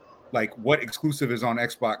 Like, what exclusive is on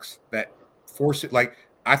Xbox that force it? Like,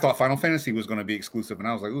 I thought Final Fantasy was going to be exclusive. And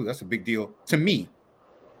I was like, ooh, that's a big deal to me.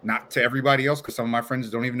 Not to everybody else, because some of my friends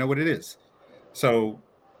don't even know what it is. So,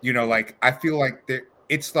 like, I feel like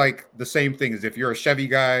it's like the same thing as if you're a Chevy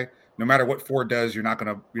guy, no matter what Ford does, you're not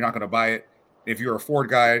gonna buy it. If you're a Ford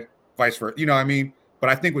guy, vice versa, you know what I mean?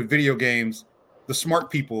 But I think with video games, the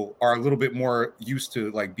smart people are a little bit more used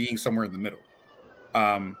to like being somewhere in the middle.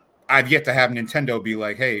 I've yet to have Nintendo be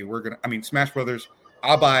like, hey, Smash Brothers,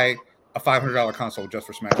 I'll buy a $500 console just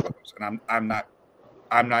for Smash Brothers. And I'm not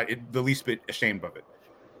the least bit ashamed of it.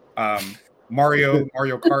 Mario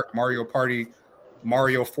Kart, Mario Party,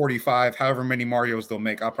 Mario 45, however many Marios they'll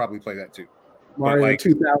make, I'll probably play that too. Mario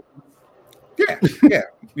 2000. Yeah.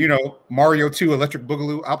 Mario 2 Electric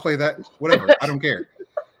Boogaloo, I'll play that. Whatever. I don't care.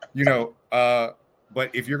 But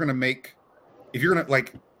if you're gonna like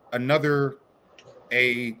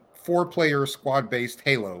a 4-player squad-based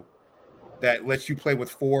Halo that lets you play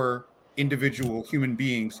with 4 individual human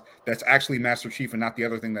beings that's actually Master Chief and not the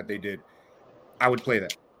other thing that they did, I would play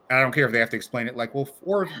that. And I don't care if they have to explain it. Like, well,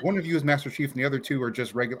 one of you is Master Chief and the other 2 are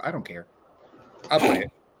just regular. I don't care. I'll play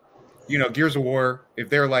it. Gears of War, if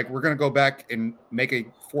they're like, we're going to go back and make a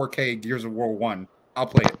 4K Gears of War 1, I'll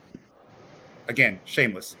play it. again,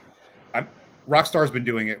 shameless. Rockstar's been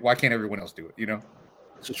doing it. Why can't everyone else do it? You know,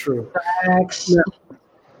 It's true. Facts.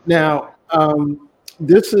 Now,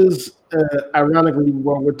 this is ironically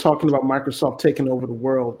while we're talking about Microsoft taking over the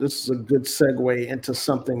world. This is a good segue into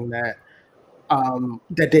something that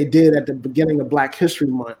that they did at the beginning of Black History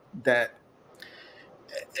Month. That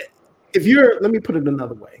let me put it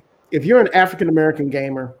another way. If you're an African American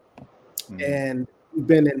gamer and you've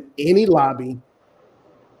been in any lobby,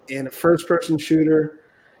 in a first-person shooter,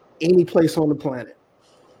 any place on the planet,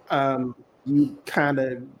 you kind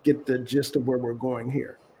of get the gist of where we're going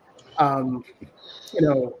here.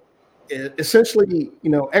 Essentially,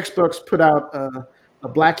 Xbox put out a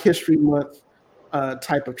Black History Month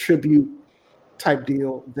type of tribute type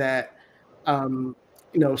deal that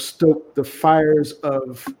stoked the fires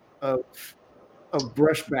of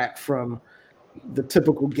brushback from the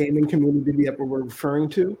typical gaming community that we're referring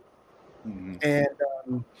to, and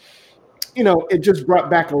it just brought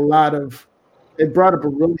back it brought up a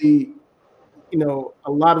really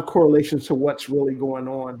a lot of correlations to what's really going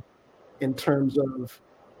on in terms of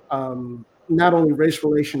not only race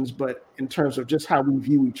relations, but in terms of just how we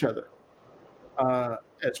view each other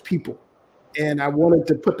as people. And I wanted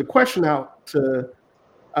to put the question out to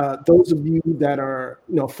those of you that are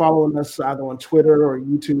following us either on Twitter or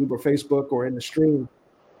YouTube or Facebook or in the stream.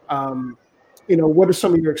 What are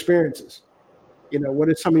some of your experiences? What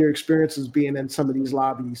are some of your experiences being in some of these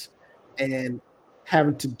lobbies and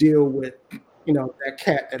having to deal with that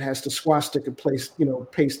cat that has the swastika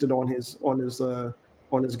pasted on his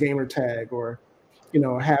gamer tag, or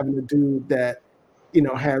having a dude that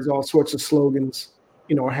has all sorts of slogans,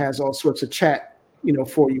 or has all sorts of chat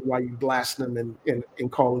for you while you blast them in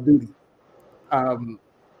Call of Duty. I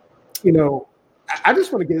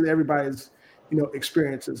just want to get everybody's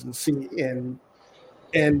experiences and see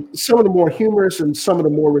and some of the more humorous and some of the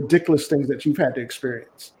more ridiculous things that you've had to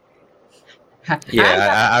experience.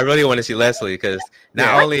 Yeah, I really want to see Leslie, because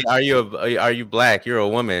not only are you Black, you're a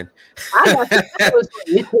woman.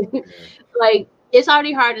 Like, it's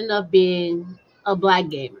already hard enough being a Black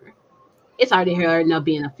gamer. It's already hard enough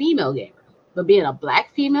being a female gamer. But being a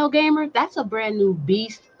Black female gamer, that's a brand new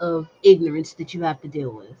beast of ignorance that you have to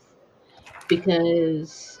deal with.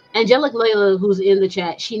 Because Angelic Layla, who's in the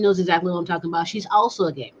chat, she knows exactly what I'm talking about. She's also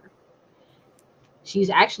a gamer. She's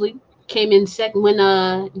actually came in second when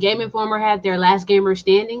Game Informer had their last gamer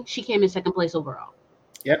standing. She came in second place overall.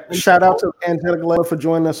 Yep. Shout out to Angelic Layla for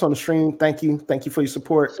joining us on the stream. Thank you for your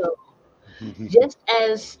support. So, just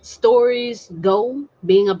as stories go,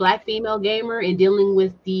 being a Black female gamer and dealing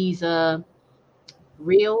with these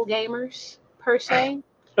real gamers per se,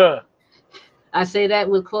 I say that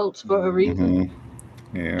with quotes for a reason.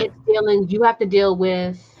 Yeah. It's you have to deal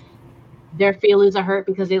with their feelings are hurt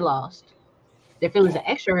because they lost. Their feelings are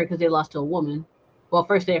extra hurt because they lost to a woman. Well,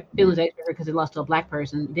 first their feelings are extra hurt because they lost to a Black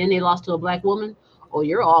person. Then they lost to a Black woman. Oh,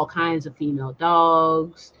 you're all kinds of female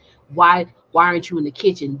dogs. Why aren't you in the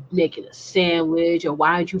kitchen making a sandwich? Or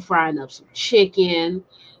why aren't you frying up some chicken?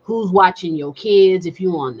 Who's watching your kids if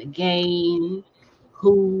you on the game?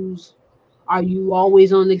 Are you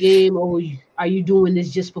always on the game, or are you doing this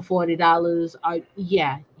just for $40?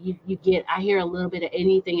 You get. I hear a little bit of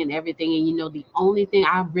anything and everything, and the only thing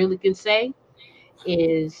I really can say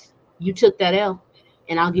is you took that L,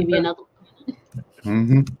 and I'll give you another.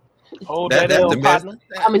 Hold that L, partner.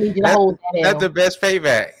 I'm gonna need you to hold that L. That's the best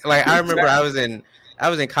payback. Like, I remember I was in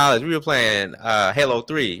college. We were playing Halo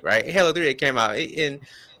 3, right? Halo 3, it came out, and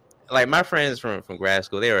like my friends from grad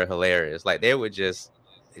school, they were hilarious. Like, they would just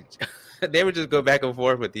go back and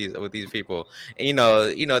forth with these people, and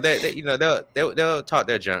they'll talk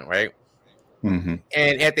their junk, right? And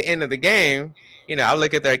at the end of the game, I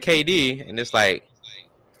look at their KD and it's like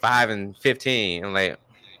 5 and 15. I'm like,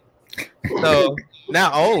 so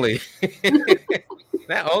not only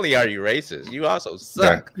are you racist, you also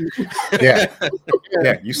suck. Yeah,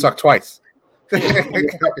 you suck twice.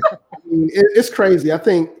 It's crazy. I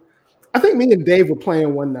think me and Dave were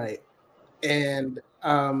playing one night, and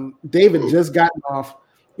David just gotten off.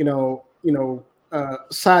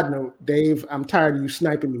 Side note, Dave, I'm tired of you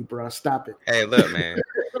sniping me, bro. Stop it. Hey, look, man.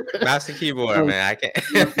 Mouse and keyboard, man. I can't.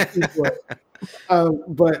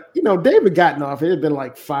 But David gotten off. It had been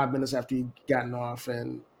like 5 minutes after he gotten off,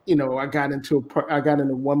 and I got into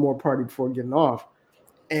one more party before getting off,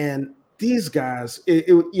 and these guys,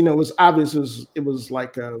 it was obvious. It was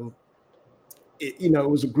like it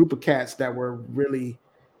was a group of cats that were really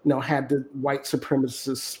had the white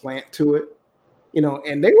supremacist slant to it.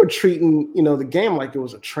 And they were treating, the game like it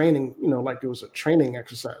was a training, like it was a training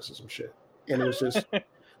exercise or some shit. And it was just,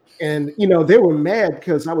 and they were mad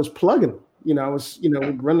because I was plugging them. I was,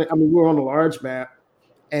 running. I mean, we were on a large map,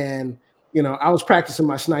 and I was practicing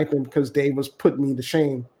my sniping because Dave was putting me to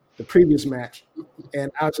shame the previous match,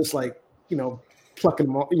 and I was just like, plucking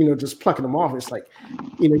them off, just plucking them off. It's like,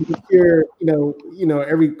 you hear,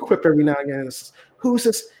 every quip every now and again. It's, who's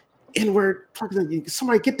this N-word?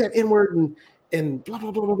 Somebody get that N-word and blah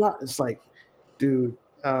blah blah blah blah. It's like, dude.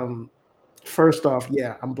 First off,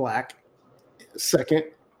 yeah, I'm black. Second,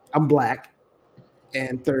 I'm black.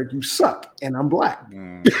 And third, you suck, and I'm black.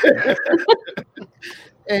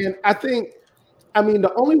 And I think,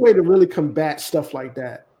 the only way to really combat stuff like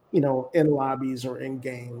that, in lobbies or in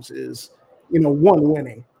games is, one,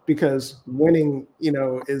 winning, because winning,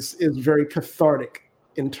 is very cathartic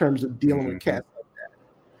in terms of dealing with cats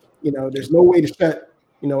like that. There's no way to shut,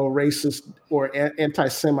 a racist or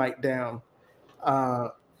anti-Semite down,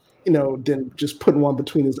 than just putting one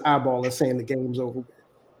between his eyeball and saying the game's over.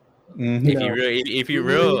 If you're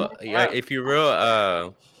real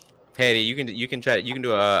petty, you can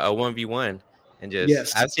do a 1v1 and just.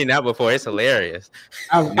 Yes. I've seen that before. It's hilarious.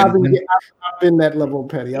 I've been that level of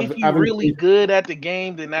petty. If you're really good at the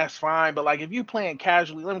game, then that's fine. But like if you're playing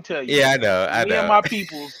casually, let me tell you. Yeah, I know. Me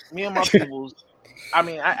and my peoples. I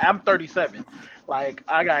mean, I'm 37. Like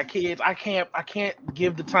I got kids. I can't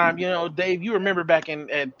give the time. Dave, you remember back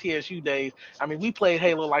at TSU days. I mean, we played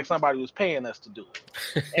Halo like somebody was paying us to do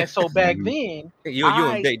it. And so back then, you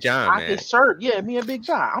and Big John, I could serve. Yeah, me and Big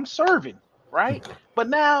John. I'm serving, right? But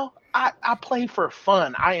now I play for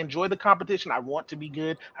fun. I enjoy the competition. I want to be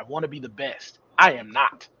good. I want to be the best. I am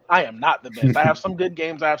not the best. I have some good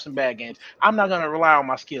games. I have some bad games. I'm not going to rely on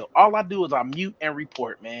my skill. All I do is I mute and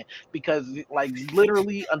report, man, because like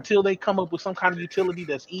literally until they come up with some kind of utility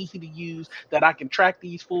that's easy to use, that I can track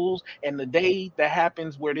these fools. And the day that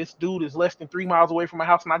happens where this dude is less than 3 miles away from my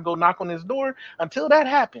house and I go knock on his door, until that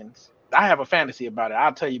happens, I have a fantasy about it.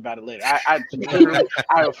 I'll tell you about it later. I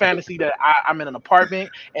have a fantasy that I'm in an apartment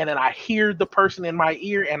and then I hear the person in my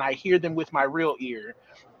ear and I hear them with my real ear.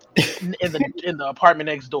 In the apartment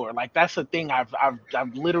next door. Like that's a thing. I've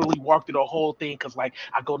literally walked through the whole thing because like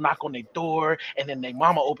I go knock on their door and then their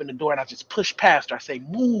mama open the door and I just push past her. I say,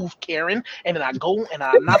 "Move, Karen," and then I go and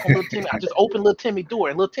I knock on little Timmy. I just open little Timmy's door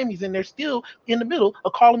and little Timmy's in there still in the middle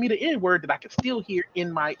of calling me the N-word that I can still hear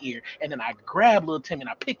in my ear. And then I grab little Timmy and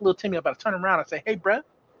I pick little Timmy up. I turn around and I say, "Hey, bruh,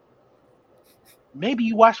 maybe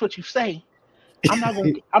you watch what you say. I'm not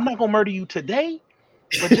gonna murder you today,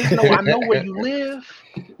 but just know I know where you live.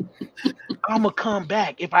 I'm gonna come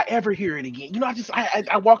back if I ever hear it again."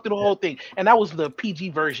 I walked through the whole thing, and that was the PG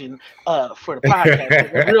version for the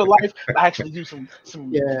podcast. In real life, I actually do some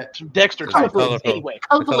Dexter type things. Anyway,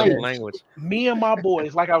 language. Me and my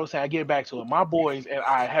boys, like I was saying, I get back to it. My boys and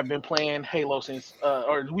I have been playing Halo since,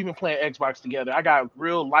 or we've been playing Xbox together. I got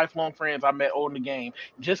real lifelong friends I met in the game.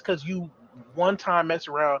 Just because you one time mess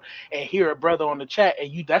around and hear a brother on the chat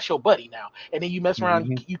and that's your buddy now, and then you mess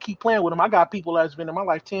around, you keep playing with them. I got people that's been in my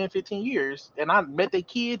life 10-15 years and I met their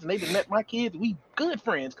kids and they've met my kids. We good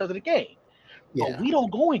friends because of the game. But we don't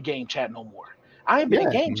go in game chat no more. I ain't been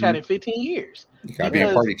in game chat in 15 years. You gotta be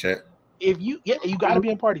in party chat. If you gotta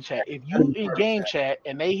be in party chat. If you in game chat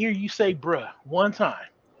and they hear you say bruh one time,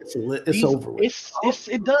 it's over with.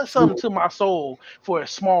 It does something to my soul for a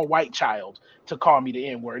small white child to call me the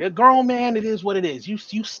N-word. A grown man, it is what it is. You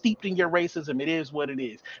steeped in your racism, it is what it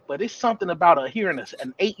is. But it's something about hearing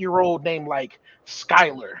an 8-year-old named like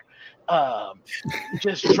Skylar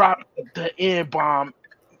just drop the N-bomb.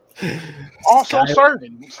 Also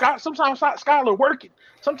serving. Sometimes Skylar working.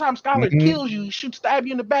 Sometimes Skylar kills you, stab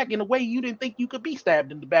you in the back in a way you didn't think you could be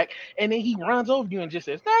stabbed in the back, and then he runs over you and just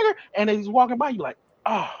says "Stagger," and then he's walking by you like,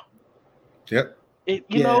 oh. Yep.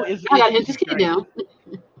 It's I got hit this kid down.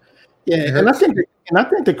 Yeah, and I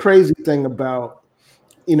think the crazy thing about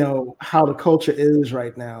how the culture is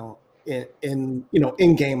right now in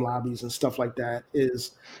in-game lobbies and stuff like that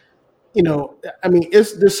is,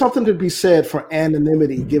 there's something to be said for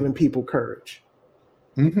anonymity giving people courage,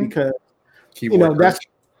 because that's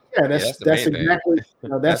exactly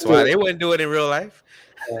that's why they wouldn't do it in real life.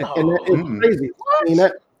 And it's crazy.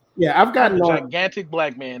 I've gotten a gigantic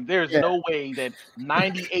black man. There's no way that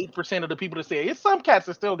 98% of the people that say it's some cats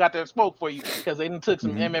that still got their smoke for you because they took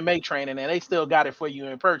some MMA training and they still got it for you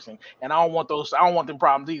in person. And I don't want them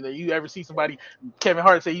problems either. You ever see somebody? Kevin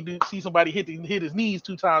Hart say you do see somebody hit his knees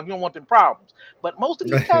 2 times. You don't want them problems. But most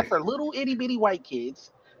of these cats are little itty bitty white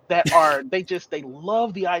kids that are they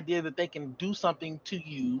love the idea that they can do something to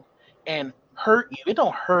you and hurt you. It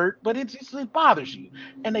don't hurt, but it bothers you,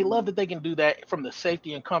 and they love that they can do that from the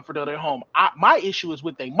safety and comfort of their home. My issue is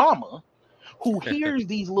with their mama, who hears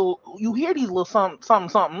these little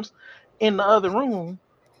somethings in the other room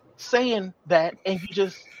saying that, and you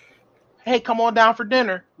just, hey, come on down for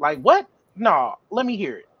dinner. Like, what? No, let me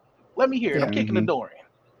hear it. Let me hear it. Yeah. I'm kicking the door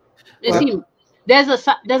in. And Well- see,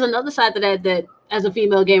 there's another side to that as a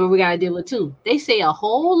female gamer we gotta deal with too. They say a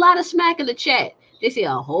whole lot of smack in the chat. They say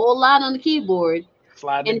a whole lot on the keyboard,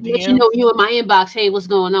 Slide and the let you know you in my inbox. Hey, what's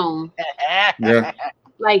going on? Yeah.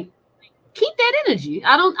 Like, keep that energy.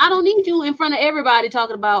 I don't need you in front of everybody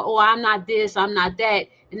talking about, oh, I'm not this, I'm not that.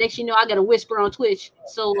 And next you know, I got a whisper on Twitch.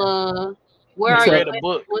 So where They are read you? a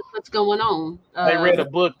book. What's going on? They read a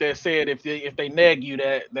book that said if they neg you,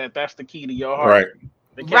 that's the key to your heart. Right.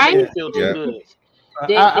 They can't Right? make you feel too Yeah. good.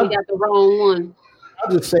 They I- got the wrong one.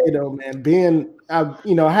 I'll just say though, man,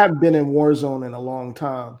 I haven't been in Warzone in a long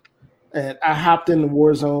time, and I hopped in the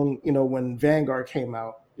Warzone, when Vanguard came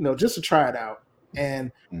out, just to try it out,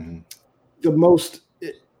 and Mhm. the most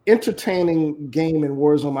entertaining game in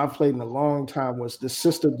Warzone I've played in a long time was the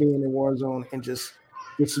sister being in Warzone and just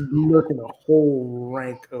murking a whole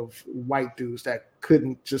rank of white dudes that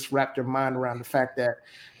couldn't just wrap their mind around the fact that,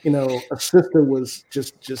 a sister was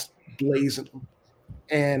just blazing them.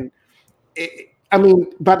 And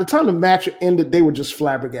by the time the match ended, they were just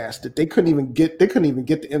flabbergasted. They couldn't even get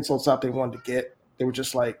the insults out they wanted to get. They were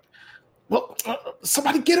just like, "Well,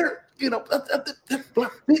 somebody get her!" I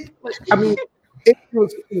mean, it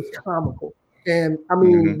was comical, and I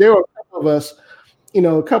mean, there were a couple of us,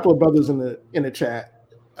 a couple of brothers in the chat,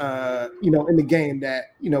 in the game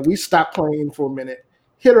that we stopped playing for a minute,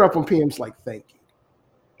 hit her up on PMs like, "Thank you."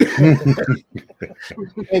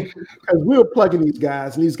 Because we were plugging these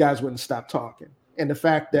guys, and these guys wouldn't stop talking. And the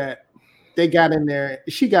fact that she got in there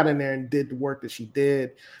and did the work that she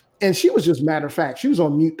did, and she was just matter of fact, she was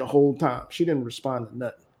on mute the whole time. She didn't respond to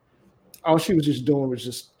nothing. All she was just doing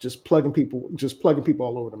was just plugging people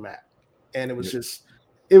all over the map, and it was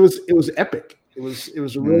it was epic. It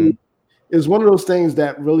was really it was one of those things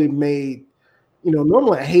that really made.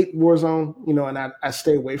 Normally I hate Warzone, and I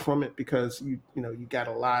stay away from it because you got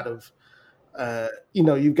a lot of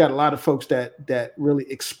you've got a lot of folks that really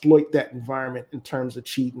exploit that environment in terms of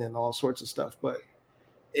cheating and all sorts of stuff. But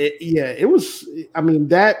it was. I mean,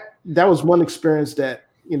 that was one experience that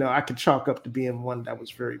I could chalk up to being one that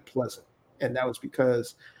was very pleasant, and that was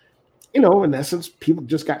because in essence, people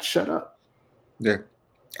just got shut up. Yeah,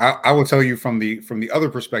 I will tell you from the other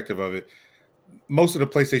perspective of it. Most of the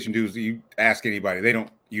PlayStation dudes, you ask anybody, they don't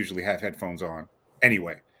usually have headphones on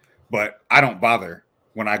anyway. But I don't bother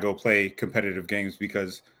when I go play competitive games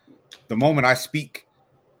because the moment I speak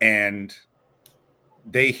and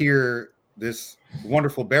they hear this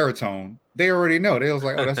wonderful baritone, they already know. They was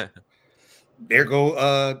like, "Oh, that's there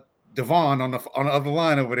go Devon on the other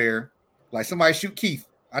line over there. Like somebody shoot Keith.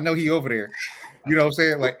 I know he over there." You know what I'm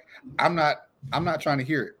saying? Like I'm not trying to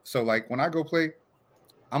hear it. So like when I go play,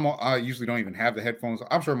 I usually don't even have the headphones.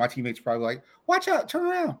 I'm sure my teammates are probably like, "Watch out, turn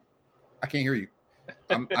around." I can't hear you.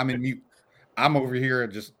 I'm in mute. I'm over here.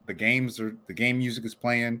 Just the game music is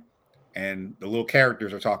playing, and the little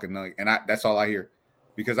characters are talking. And that's all I hear,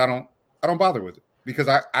 because I don't bother with it because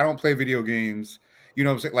I don't play video games. You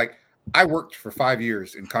know what I'm saying? Like I worked for 5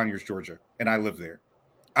 years in Conyers, Georgia, and I live there.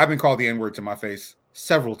 I've been called the N-word to my face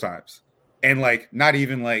several times, and like not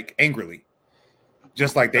even like angrily.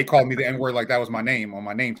 Just like they called me the N-word like that was my name on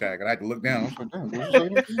my name tag. And I had to look down. I was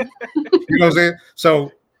like, you know what I'm saying?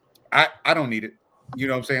 So I don't need it. You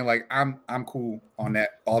know what I'm saying? Like I'm cool on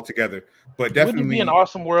that altogether. But definitely Wouldn't it be an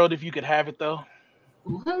awesome world if you could have it though?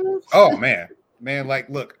 Oh man. Like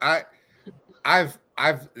look, I've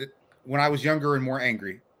when I was younger and more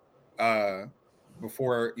angry,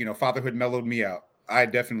 before fatherhood mellowed me out, I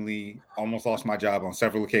definitely almost lost my job on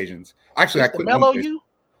several occasions. Actually, I quit mellow you?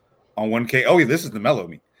 On one occasion. Oh yeah, this is the mellow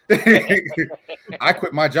me. I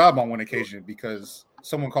quit my job on one occasion because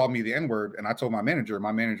someone called me the N-word, and I told my manager.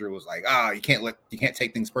 My manager was like, you can't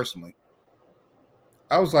take things personally.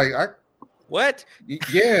 I was like, what?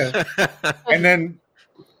 Yeah. and then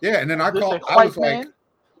I called. I was like,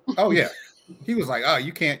 oh yeah. He was like,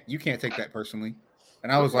 you can't take that personally.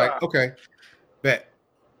 And I was like, okay, bet.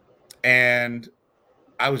 And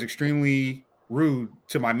I was extremely rude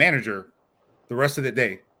to my manager the rest of the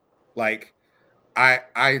day. Like I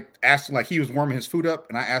asked him, like he was warming his food up,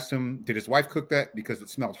 and I asked him, did his wife cook that because it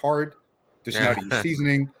smelled hard? Did she not use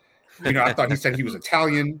seasoning? I thought he said he was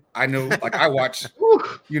Italian. I know, like I watch,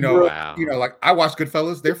 like I watch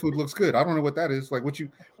Goodfellas. Their food looks good. I don't know what that is. Like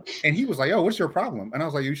and he was like, "Yo, what's your problem?" And I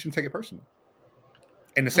was like, "You shouldn't take it personally."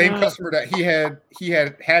 And the same customer that he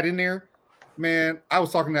had in there, man, I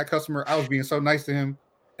was talking to that customer. I was being so nice to him,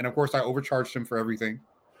 and of course, I overcharged him for everything.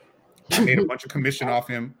 I made a bunch of commission off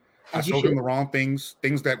him. I showed him the wrong things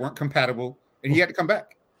that weren't compatible, and he had to come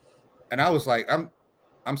back. And I was like,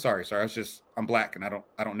 I'm sorry, sir. I'm black and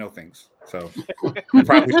I don't know things. So you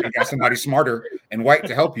probably should have got somebody smarter and white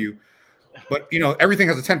to help you. But everything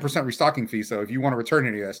has a 10% restocking fee. So if you want to return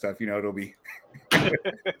any of that stuff, it'll be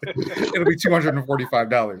it'll be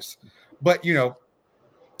 $245. But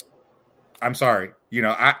I'm sorry.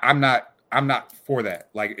 I'm not for that.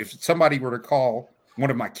 Like if somebody were to call one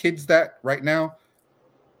of my kids that right now,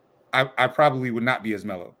 I probably would not be as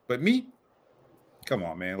mellow. But me, come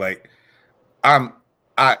on, man. Like I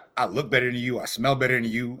look better than you. I smell better than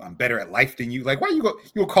you. I'm better at life than you. Like, why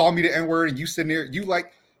you'll call me the N-word and you sitting there, you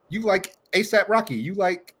like A$AP Rocky. You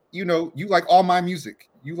like all my music.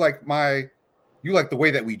 You like the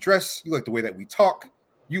way that we dress. You like the way that we talk.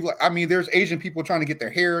 There's Asian people trying to get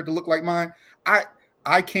their hair to look like mine.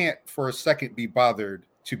 I can't for a second be bothered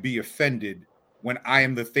to be offended when I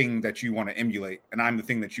am the thing that you want to emulate and I'm the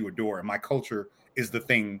thing that you adore. And my culture is the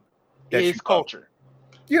thing that is culture.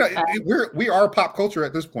 We are pop culture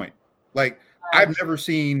at this point. Like I've never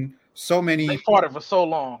seen so many. They fought it for so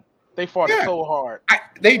long. They fought it so hard.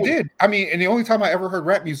 They did. And the only time I ever heard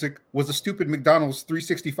rap music was a stupid McDonald's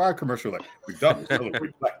 365 commercial. Like McDonald's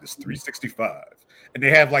celebrate blackness 365, and they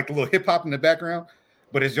have like a little hip hop in the background,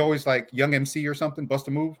 but it's always like Young MC or something, bust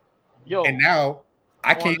a move. Yo, and now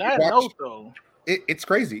I can't watch. Though, it's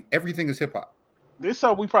crazy. Everything is hip hop. This is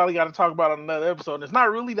something we probably got to talk about on another episode. It's not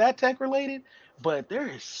really that tech related, but there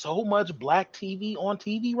is so much black TV on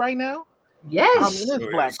TV right now. Yes. It's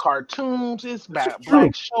black cartoons, it's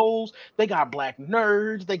black shows. They got black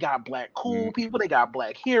nerds, they got black cool people, they got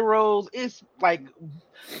black heroes. It's like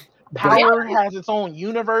Power has its own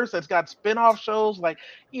universe that's got spin-off shows. Like,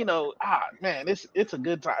 man, it's a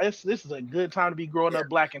good time. This is a good time to be growing up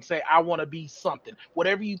black and say, I want to be something.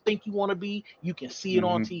 Whatever you think you want to be, you can see it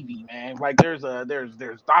on TV, man. Like there's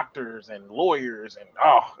doctors and lawyers and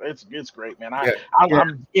it's great, man.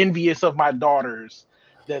 I'm envious of my daughters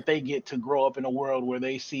that they get to grow up in a world where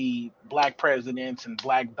they see black presidents and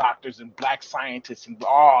black doctors and black scientists and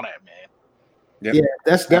all that, man. Yeah,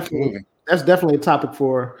 that's definitely a topic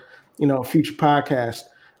for a future podcast.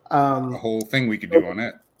 A whole thing we could do on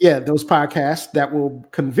that. Yeah, those podcasts that will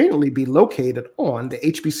conveniently be located on the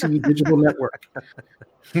HBC Digital Network.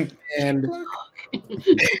 And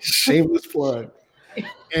shameless plug.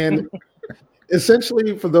 And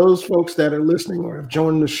essentially, for those folks that are listening or have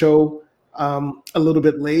joined the show a little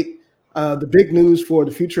bit late, the big news for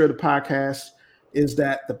the future of the podcast is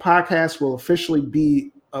that the podcast will officially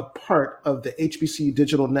be a part of the HBC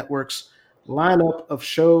Digital Network's lineup of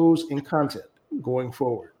shows and content going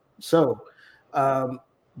forward. So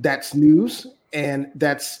that's news, and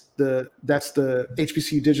that's the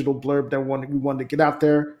HBC Digital blurb that we wanted to get out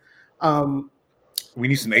there. We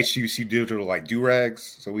need some HBC Digital like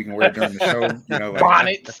do-rags so we can wear it during the show.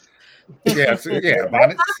 Bonnets. Bonnets. Yeah,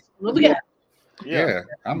 I'm with it.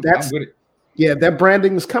 Yeah, that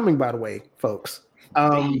branding is coming, by the way, folks.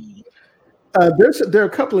 There are a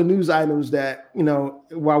couple of news items that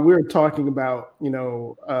while we're talking about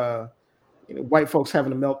white folks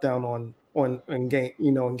having a meltdown on game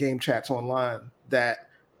in game chats online, that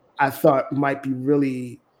I thought might be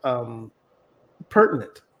really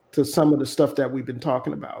pertinent to some of the stuff that we've been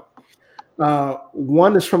talking about.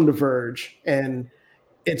 One is from The Verge, and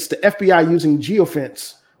it's the FBI using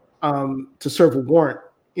geofence to serve a warrant,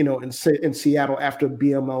 in Seattle after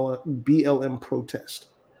BLM protest.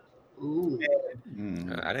 Ooh.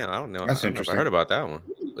 I don't know. That's interesting. I heard about that one.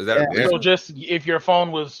 Is that so? Just if your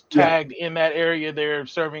phone was tagged in that area, they're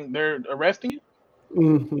arresting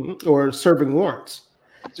you, or serving warrants.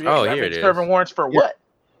 So here it is. Serving warrants for what?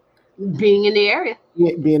 Being in the area.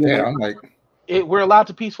 I'm like. We're allowed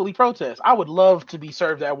to peacefully protest. I would love to be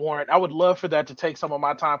served that warrant. I would love for that to take some of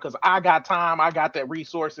my time because I got time. I got that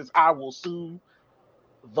resources. I will sue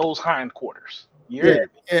those hindquarters. Yeah,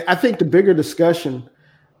 I think the bigger discussion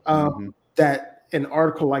that an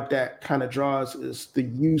article like that kind of draws is the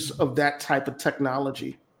use of that type of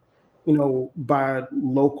technology, by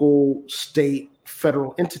local, state,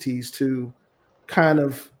 federal entities to kind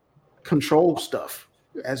of control stuff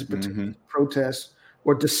as it pertains to protests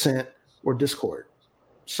or dissent or discord.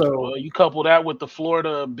 So you couple that with the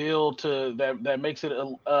Florida bill that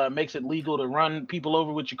makes it legal to run people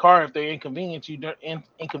over with your car if they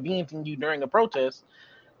inconveniencing you during a protest.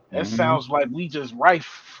 That sounds like we just rife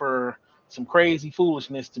for some crazy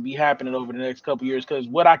foolishness to be happening over the next couple of years. Because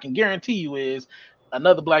what I can guarantee you is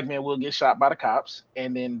another black man will get shot by the cops,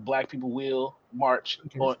 and then black people will march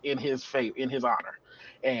in his honor.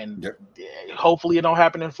 And hopefully it don't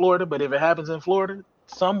happen in Florida. But if it happens in Florida,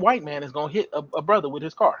 some white man is gonna hit a brother with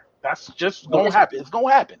his car. That's just gonna happen. It's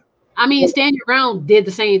gonna happen. I mean, Stand Your Ground did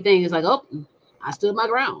the same thing. It's like, I stood my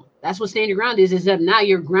ground. That's what stand your ground is, except now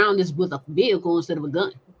your ground is with a vehicle instead of a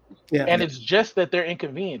gun. Yeah. And it's just that they're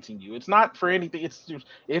inconveniencing you. It's not for anything. It's just,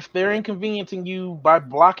 if they're inconveniencing you by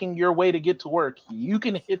blocking your way to get to work, you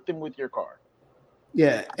can hit them with your car.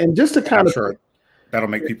 Yeah. And just to kind I'm of sure that'll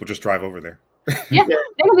make people just drive over there. Yeah, they're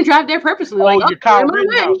gonna drive there purposely. Oh, Like, your Kyle I'm on my way.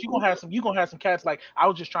 Rittenhouse. You gonna have some cats like, I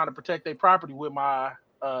was just trying to protect their property with my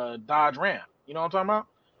Dodge Ram. You know what I'm talking about?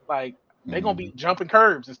 Like, they're gonna be jumping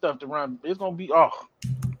curbs and stuff to run. It's gonna be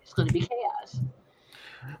It's gonna be chaos.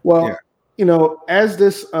 Well, Yeah. you know, as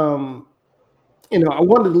this, you know, I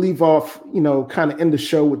wanted to leave off, you know, kind of end the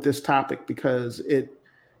show with this topic because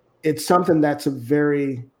it's something that's a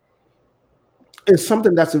very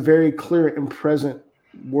clear and present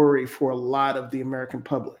worry for a lot of the American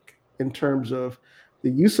public in terms of the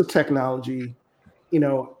use of technology, you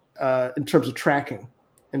know, in terms of tracking,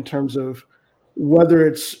 in terms of whether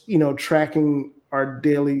it's, you know, tracking our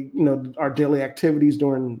daily activities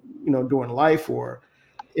during life, or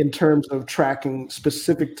in terms of tracking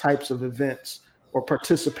specific types of events or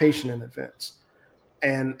participation in events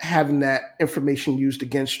and having that information used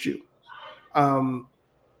against you.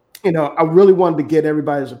 You know, I really wanted to get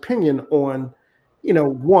everybody's opinion on, you know,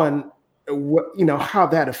 one, what, you know, how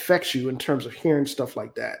that affects you in terms of hearing stuff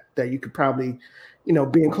like that you could probably, you know,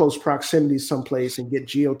 be in close proximity someplace and get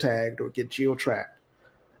geotagged or get geotracked.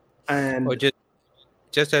 And Or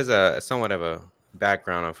just as a somewhat of a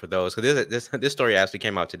background for those, because this story actually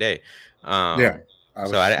came out today. Yeah.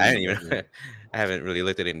 I didn't even I haven't really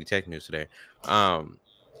looked at any tech news today. But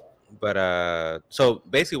so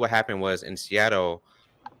basically what happened was in Seattle,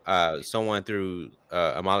 someone threw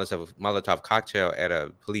a Molotov cocktail at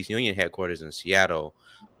a police union headquarters in Seattle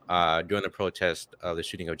during the protest of the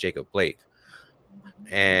shooting of Jacob Blake.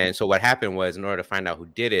 And so what happened was, in order to find out who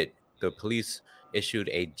did it, the police issued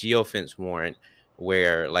a geofence warrant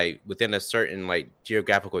where, like, within a certain like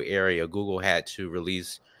geographical area, Google had to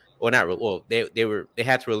release, or not, well, they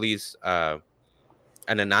had to release an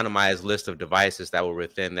anonymized list of devices that were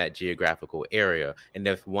within that geographical area. And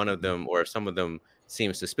if one of them or if some of them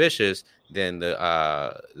seemed suspicious, then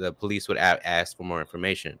the police would ask for more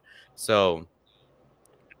information. So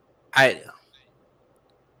I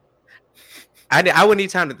would need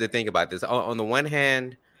time to think about this. On the one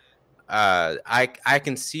hand, I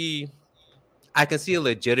can see a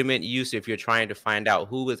legitimate use if you're trying to find out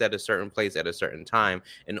who was at a certain place at a certain time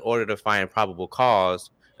in order to find probable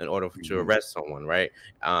cause in order to arrest someone, right?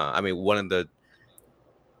 I mean,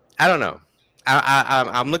 I don't know.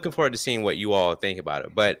 I'm looking forward to seeing what you all think about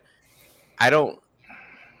it, but I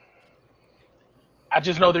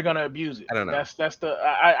just know they're gonna abuse it. I don't know. That's the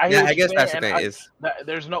I guess that's the thing.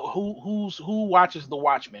 There's no who watches the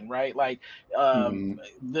Watchmen, right? Like the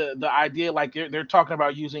idea, like they're talking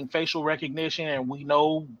about using facial recognition, and we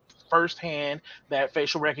know firsthand that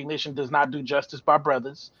facial recognition does not do justice by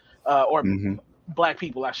brothers or black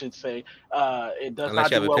people, I should say. It does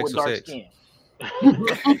Unless not you do have a well with Pixel dark 6. skin.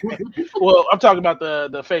 Well, I'm talking about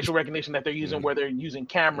the facial recognition that they're using, where they're using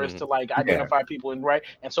cameras to like identify people, and right,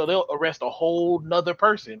 and so they'll arrest a whole nother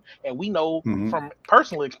person. And we know from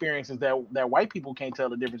personal experiences that white people can't tell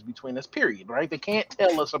the difference between us. Period. Right? They can't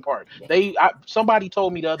tell us apart. Somebody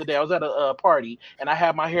told me the other day, I was at a party and I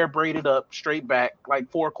had my hair braided up straight back, like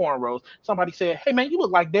 4 cornrows. Somebody said, "Hey man, you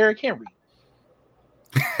look like Derrick Henry."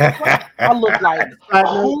 I look like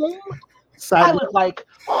whom? I look like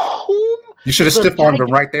whom? You should have stiff-armed him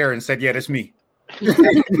right there and said, "Yeah, that's me."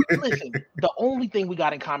 Listen, the only thing we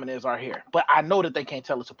got in common is our hair. But I know that they can't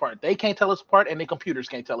tell us apart. They can't tell us apart, and the computers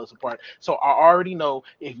can't tell us apart. So I already know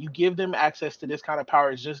if you give them access to this kind of power,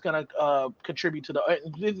 it's just gonna contribute to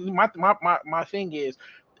the. My thing is,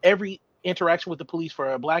 every interaction with the police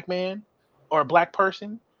for a black man or a black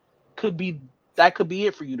person could be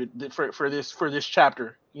it for you for this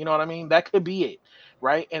chapter. You know what I mean? That could be it,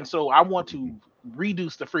 right? And so I want to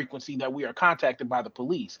reduce the frequency that we are contacted by the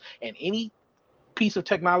police, and any piece of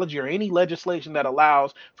technology or any legislation that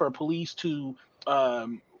allows for police to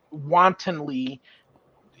wantonly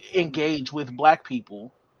engage with black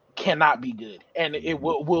people cannot be good. And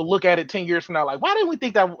we'll look at it 10 years from now like, why didn't we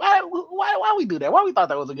think that? Why we do that? Why we thought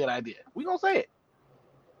that was a good idea? We gonna say it.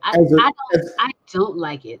 I don't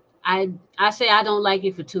like it. I say I don't like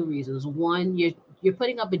it for 2 reasons. One, you're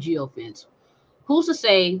putting up a geofence. Who's to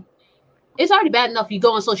say? It's already bad enough you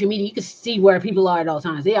go on social media, you can see where people are at all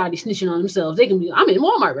times. They already snitching on themselves. They can be, I'm in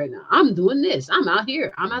Walmart right now. I'm doing this. I'm out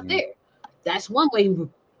here. I'm out there. That's one way you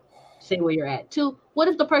say where you're at. 2, what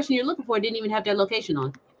if the person you're looking for didn't even have their location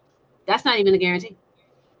on? That's not even a guarantee.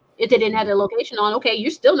 If they didn't have their location on, okay, you're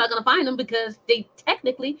still not going to find them because they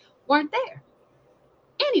technically weren't there.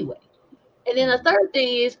 Anyway, And then the third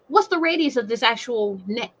thing is, what's the radius of this actual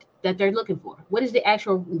net that they're looking for? What is the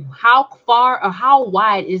actual, how far or how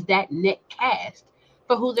wide is that net cast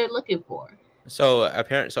for who they're looking for? So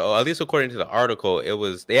apparently, so at least according to the article, it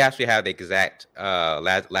was they actually have the exact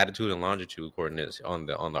latitude and longitude coordinates on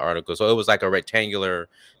the article. So it was like a rectangular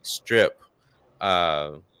strip.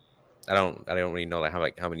 I don't really know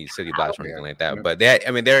like how many city blocks or anything like that. But that,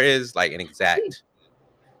 I mean, there is like an exact.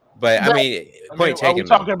 But I mean, point taken. Are we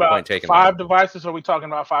talking about taken, 5 devices, or are we talking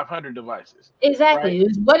about 500 devices? Exactly.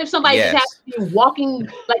 Right? What if somebody just has to be walking?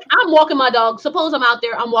 Like, I'm walking my dog. Suppose I'm out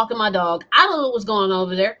there. I'm walking my dog. I don't know what's going on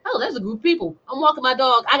over there. Oh, there's a group of people. I'm walking my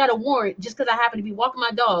dog. I got a warrant just because I happen to be walking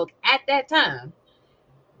my dog at that time,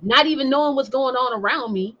 not even knowing what's going on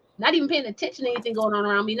around me, not even paying attention to anything going on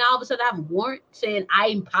around me. Now all of a sudden I have a warrant saying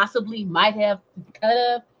I possibly might have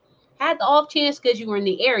had the off chance because you were in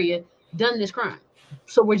the area done this crime.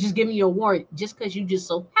 So we're just giving you a warrant just because you just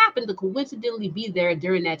so happen to coincidentally be there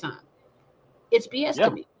during that time. It's BS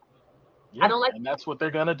to me. I don't like. And that's what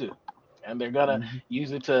they're gonna do, and they're gonna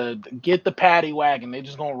use it to get the paddy wagon. They're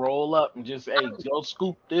just gonna roll up and just, hey, go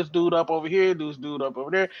scoop this dude up over here, this dude up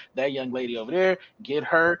over there, that young lady over there, get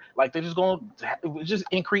her. Like they're just gonna just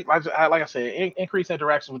increase, like I said, increase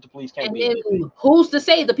interactions with the police. And then who's to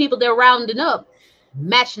say the people they're rounding up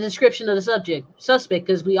match the description of the suspect,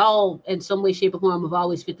 because we all in some way, shape, or form have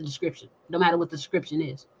always fit the description, no matter what the description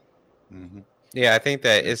is. Yeah, I think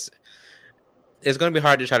that it's going to be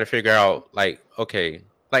hard to try to figure out, like, okay,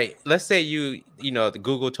 like let's say you know the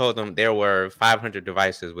Google told them there were 500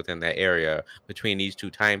 devices within that area between these two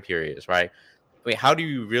time periods, right? I mean, how do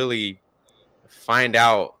you really find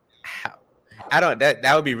out how? I don't.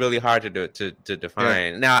 That would be really hard to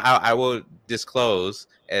define. Yeah. Now, I will disclose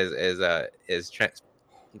as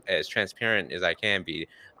transparent as I can be.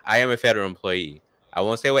 I am a federal employee. I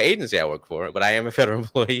won't say what agency I work for, but I am a federal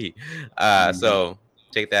employee. So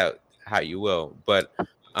take that how you will. But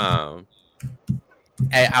I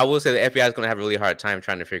will say the FBI is going to have a really hard time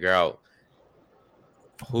trying to figure out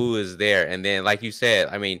who is there. And then, like you said,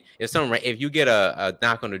 I mean, if you get a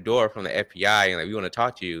knock on the door from the FBI and like, we want to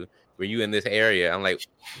talk to you. Were you in this area? I'm like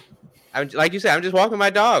you said, I'm just walking my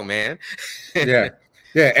dog, man. Yeah.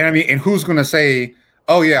 And I mean, and who's gonna say,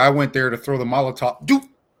 oh yeah, I went there to throw the Molotov. Dude,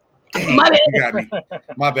 my bad. You got me.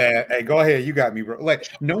 My bad. Hey, go ahead. You got me, bro. Like,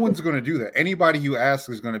 no one's gonna do that. Anybody you ask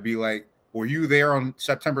is gonna be like, were you there on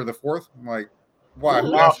September the 4th? I'm like, why?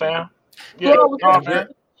 Fam. Yeah, fam.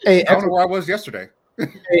 Hey, I don't know where I was yesterday.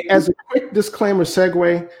 Hey, as a quick disclaimer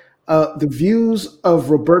segue, the views of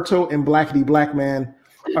Roberto and Blackity Black Man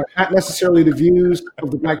are not necessarily the views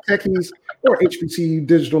of the Black Techies or HBCU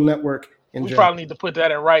Digital Network. We probably need to put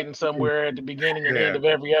that in writing somewhere at the beginning and end of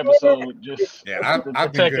every episode. Just to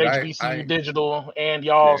protect HBCU Digital and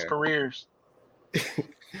y'all's careers.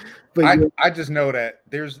 But I just know that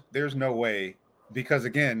there's no way, because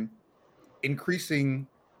again, increasing.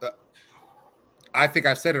 I think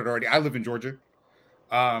I said it already. I live in Georgia,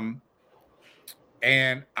 and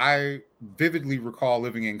I vividly recall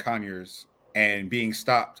living in Conyers and being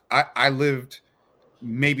stopped. I lived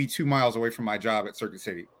maybe 2 miles away from my job at Circuit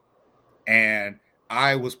City, and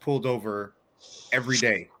I was pulled over every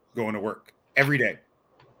day going to work. Every day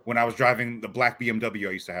when I was driving the black BMW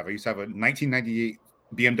I used to have. I used to have a 1998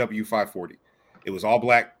 BMW 540. It was all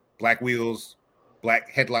black wheels, black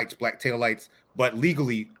headlights, black taillights, but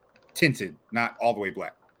legally tinted, not all the way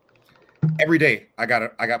black. Every day I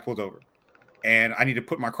got pulled over, and I need to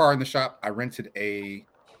put my car in the shop. I rented a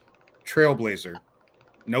Trailblazer,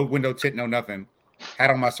 no window tint, no nothing. Had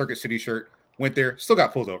on my Circuit City shirt. Went there, still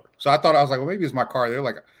got pulled over. So I thought, I was like, well, maybe it's my car. They're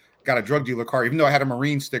like, got a drug dealer car, even though I had a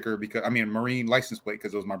Marine sticker Marine license plate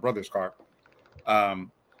because it was my brother's car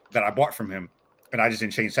that I bought from him, and I just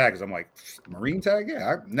didn't change tag because I'm like, Marine tag,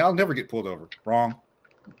 yeah, I'll never get pulled over.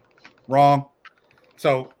 Wrong.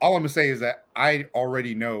 So all I'm gonna say is that I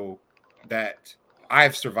already know that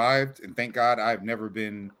I've survived, and thank God I've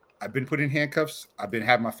been put in handcuffs. I've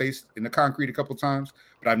had my face in the concrete a couple of times,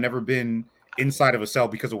 but I've never been inside of a cell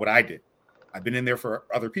because of what I did. I've been in there for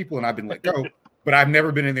other people and I've been let go, but I've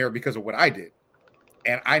never been in there because of what I did.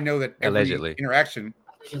 And I know that every interaction,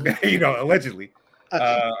 allegedly,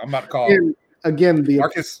 I'm about to call again the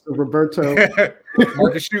Marcus Roberto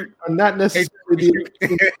Marcus shoot, not necessarily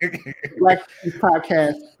the Black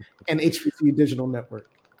Podcast and HBCU Digital Network.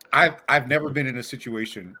 I've never been in a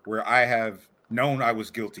situation where I have known I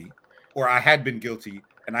was guilty, or I had been guilty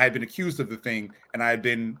and I had been accused of the thing and I had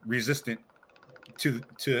been resistant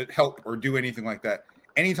to help or do anything like that.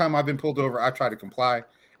 Anytime I've been pulled over, I try to comply,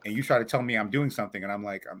 and you try to tell me I'm doing something, and I'm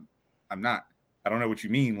like, I'm not. I don't know what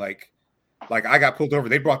you mean. Like I got pulled over.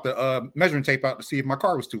 They brought the measuring tape out to see if my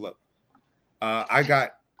car was too low. I've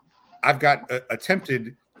got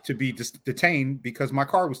attempted to be detained because my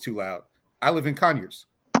car was too loud. I live in Conyers.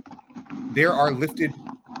 There are lifted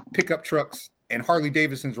pickup trucks and Harley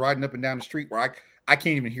Davidsons riding up and down the street where I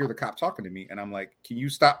can't even hear the cop talking to me. And I'm like, can you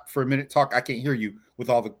stop for a minute, talk? I can't hear you with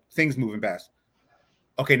all the things moving past.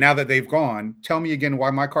 Okay, now that they've gone, tell me again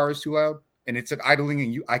why my car is too loud and it's at idling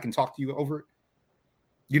and I can talk to you over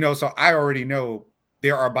it. So I already know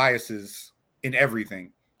there are biases in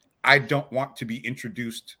everything. I don't want to be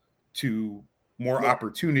introduced to more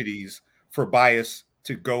opportunities for bias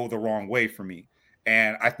to go the wrong way for me.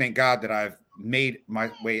 And I thank God that I've made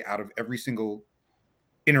my way out of every single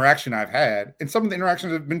interaction I've had. And some of the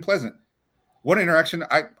interactions have been pleasant. One interaction,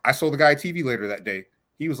 I sold the guy a TV later that day.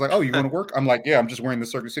 He was like, "Oh, you going to work?" I'm like, "Yeah, I'm just wearing the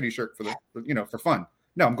Circuit City shirt for fun."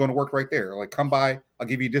 No, I'm going to work right there. Like, come by, I'll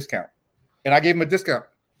give you a discount. And I gave him a discount.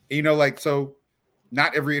 So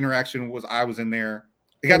not every interaction I was in there.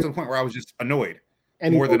 It got to the point where I was just annoyed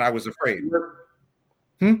more than I was afraid.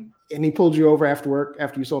 And he pulled you over after work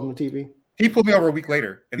after you sold him the TV? He pulled me over a week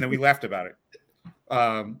later, and then we laughed about it.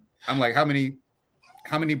 I'm like, how many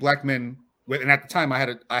black men? And at the time,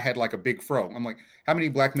 I had like a big fro. I'm like, how many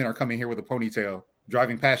black men are coming here with a ponytail,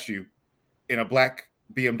 driving past you in a black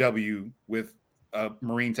BMW with a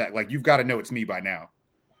Marine tag? Like, you've got to know it's me by now.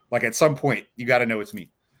 Like, at some point, you got to know it's me.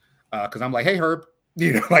 Because I'm like, hey, Herb,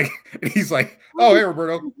 and he's like, oh, hey,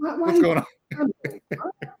 Roberto, what's going on? I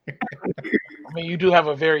mean, you do have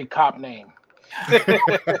a very cop name.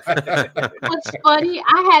 What's funny,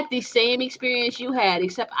 I had the same experience you had,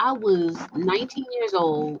 except I was 19 years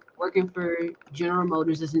old working for General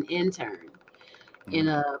Motors as an intern in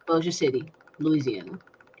Bossier City, Louisiana.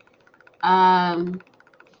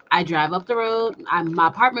 I drive up the road. My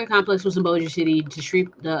apartment complex was in Bossier City.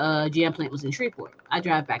 The GM plant was in Shreveport. I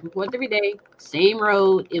drive back and forth every day, same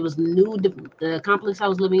road. It was new. The complex I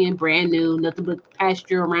was living in, brand new, nothing but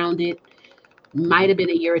pasture around it. Might have been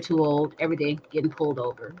a year or two old. Every day getting pulled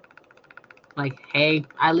over. Like, hey,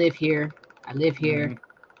 I live here. I live here. Mm-hmm.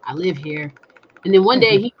 I live here. And then one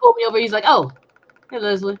day he pulled me over. He's like, oh, hey,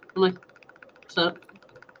 Leslie. I'm like, what's up?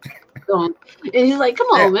 Go on. And he's like, come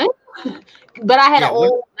on, man. But I had an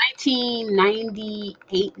old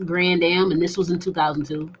 1998 Grand Am, and this was in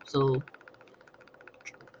 2002. So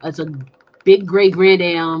it's a big gray Grand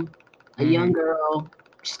Am, a young girl,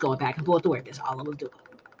 just going back and forth to work. That's all I was doing.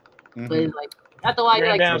 Mm-hmm. But it's like, I thought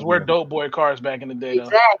Grand Ams were dope boy cars back in the day.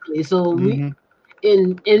 Exactly. So and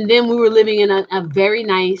then we were living in a very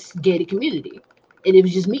nice gated community, and it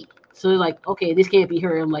was just me. So they're like, okay, this can't be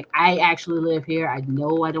her. I'm like, I actually live here. I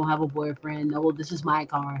know I don't have a boyfriend. No, this is my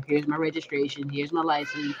car. Here's my registration. Here's my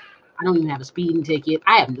license. I don't even have a speeding ticket.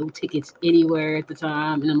 I have no tickets anywhere at the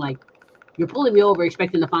time. And I'm like, you're pulling me over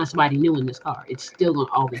expecting to find somebody new in this car. It's still going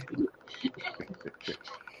to always be me.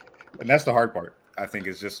 And that's the hard part, I think,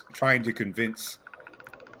 is just trying to convince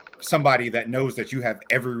somebody that knows that you have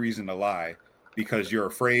every reason to lie because you're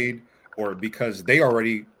afraid or because they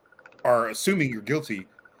already are assuming you're guilty.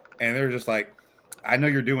 And they're just like, I know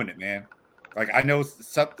you're doing it, man. Like, I know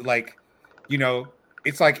something, like,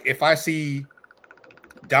 it's like if I see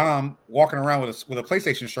Dom walking around with a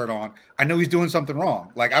PlayStation shirt on, I know he's doing something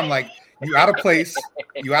wrong. Like, I'm like, you out of place,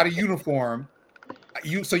 you out of uniform,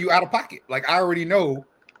 you out of pocket. Like, I already know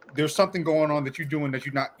there's something going on that you're doing that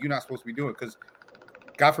you're not supposed to be doing. Because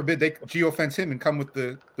God forbid they geofence him and come with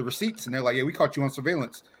the receipts, and they're like, yeah, we caught you on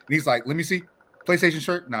surveillance. And he's like, let me see, PlayStation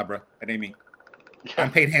shirt? Nah, bro, that ain't me.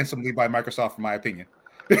 I'm paid handsomely by Microsoft, in my opinion.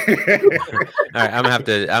 All right, I'm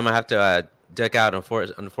gonna have to duck out.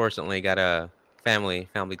 Unfortunately, got a family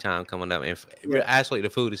time coming up, and actually the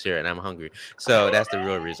food is here, and I'm hungry. So that's the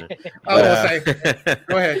real reason. Go ahead.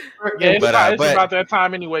 Yeah, it's about that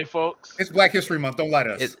time anyway, folks. It's Black History Month. Don't lie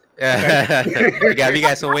to us. we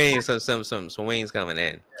got some wings, some wings coming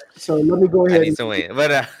in. So let me go ahead. I need some wings,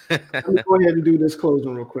 but let me go ahead and do this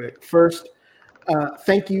closing real quick. First,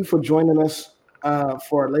 thank you for joining us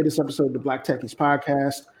for our latest episode of the Black Techies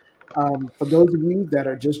podcast. For those of you that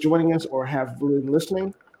are just joining us or have been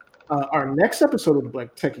listening, our next episode of the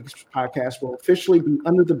Black Techies podcast will officially be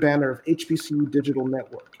under the banner of HBCU Digital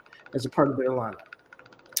Network as a part of their lineup.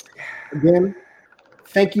 Again,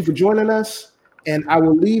 thank you for joining us, and I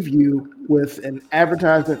will leave you with an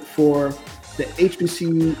advertisement for the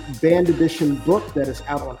HBCU Band Edition book that is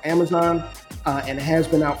out on Amazon, and it has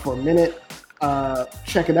been out for a minute.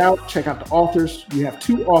 Check it out. Check out the authors. You have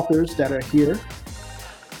 2 authors that are here.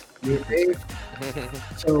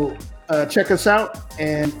 So check us out.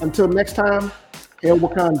 And until next time, Hail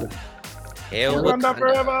Wakanda. Hail Wakanda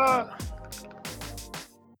forever.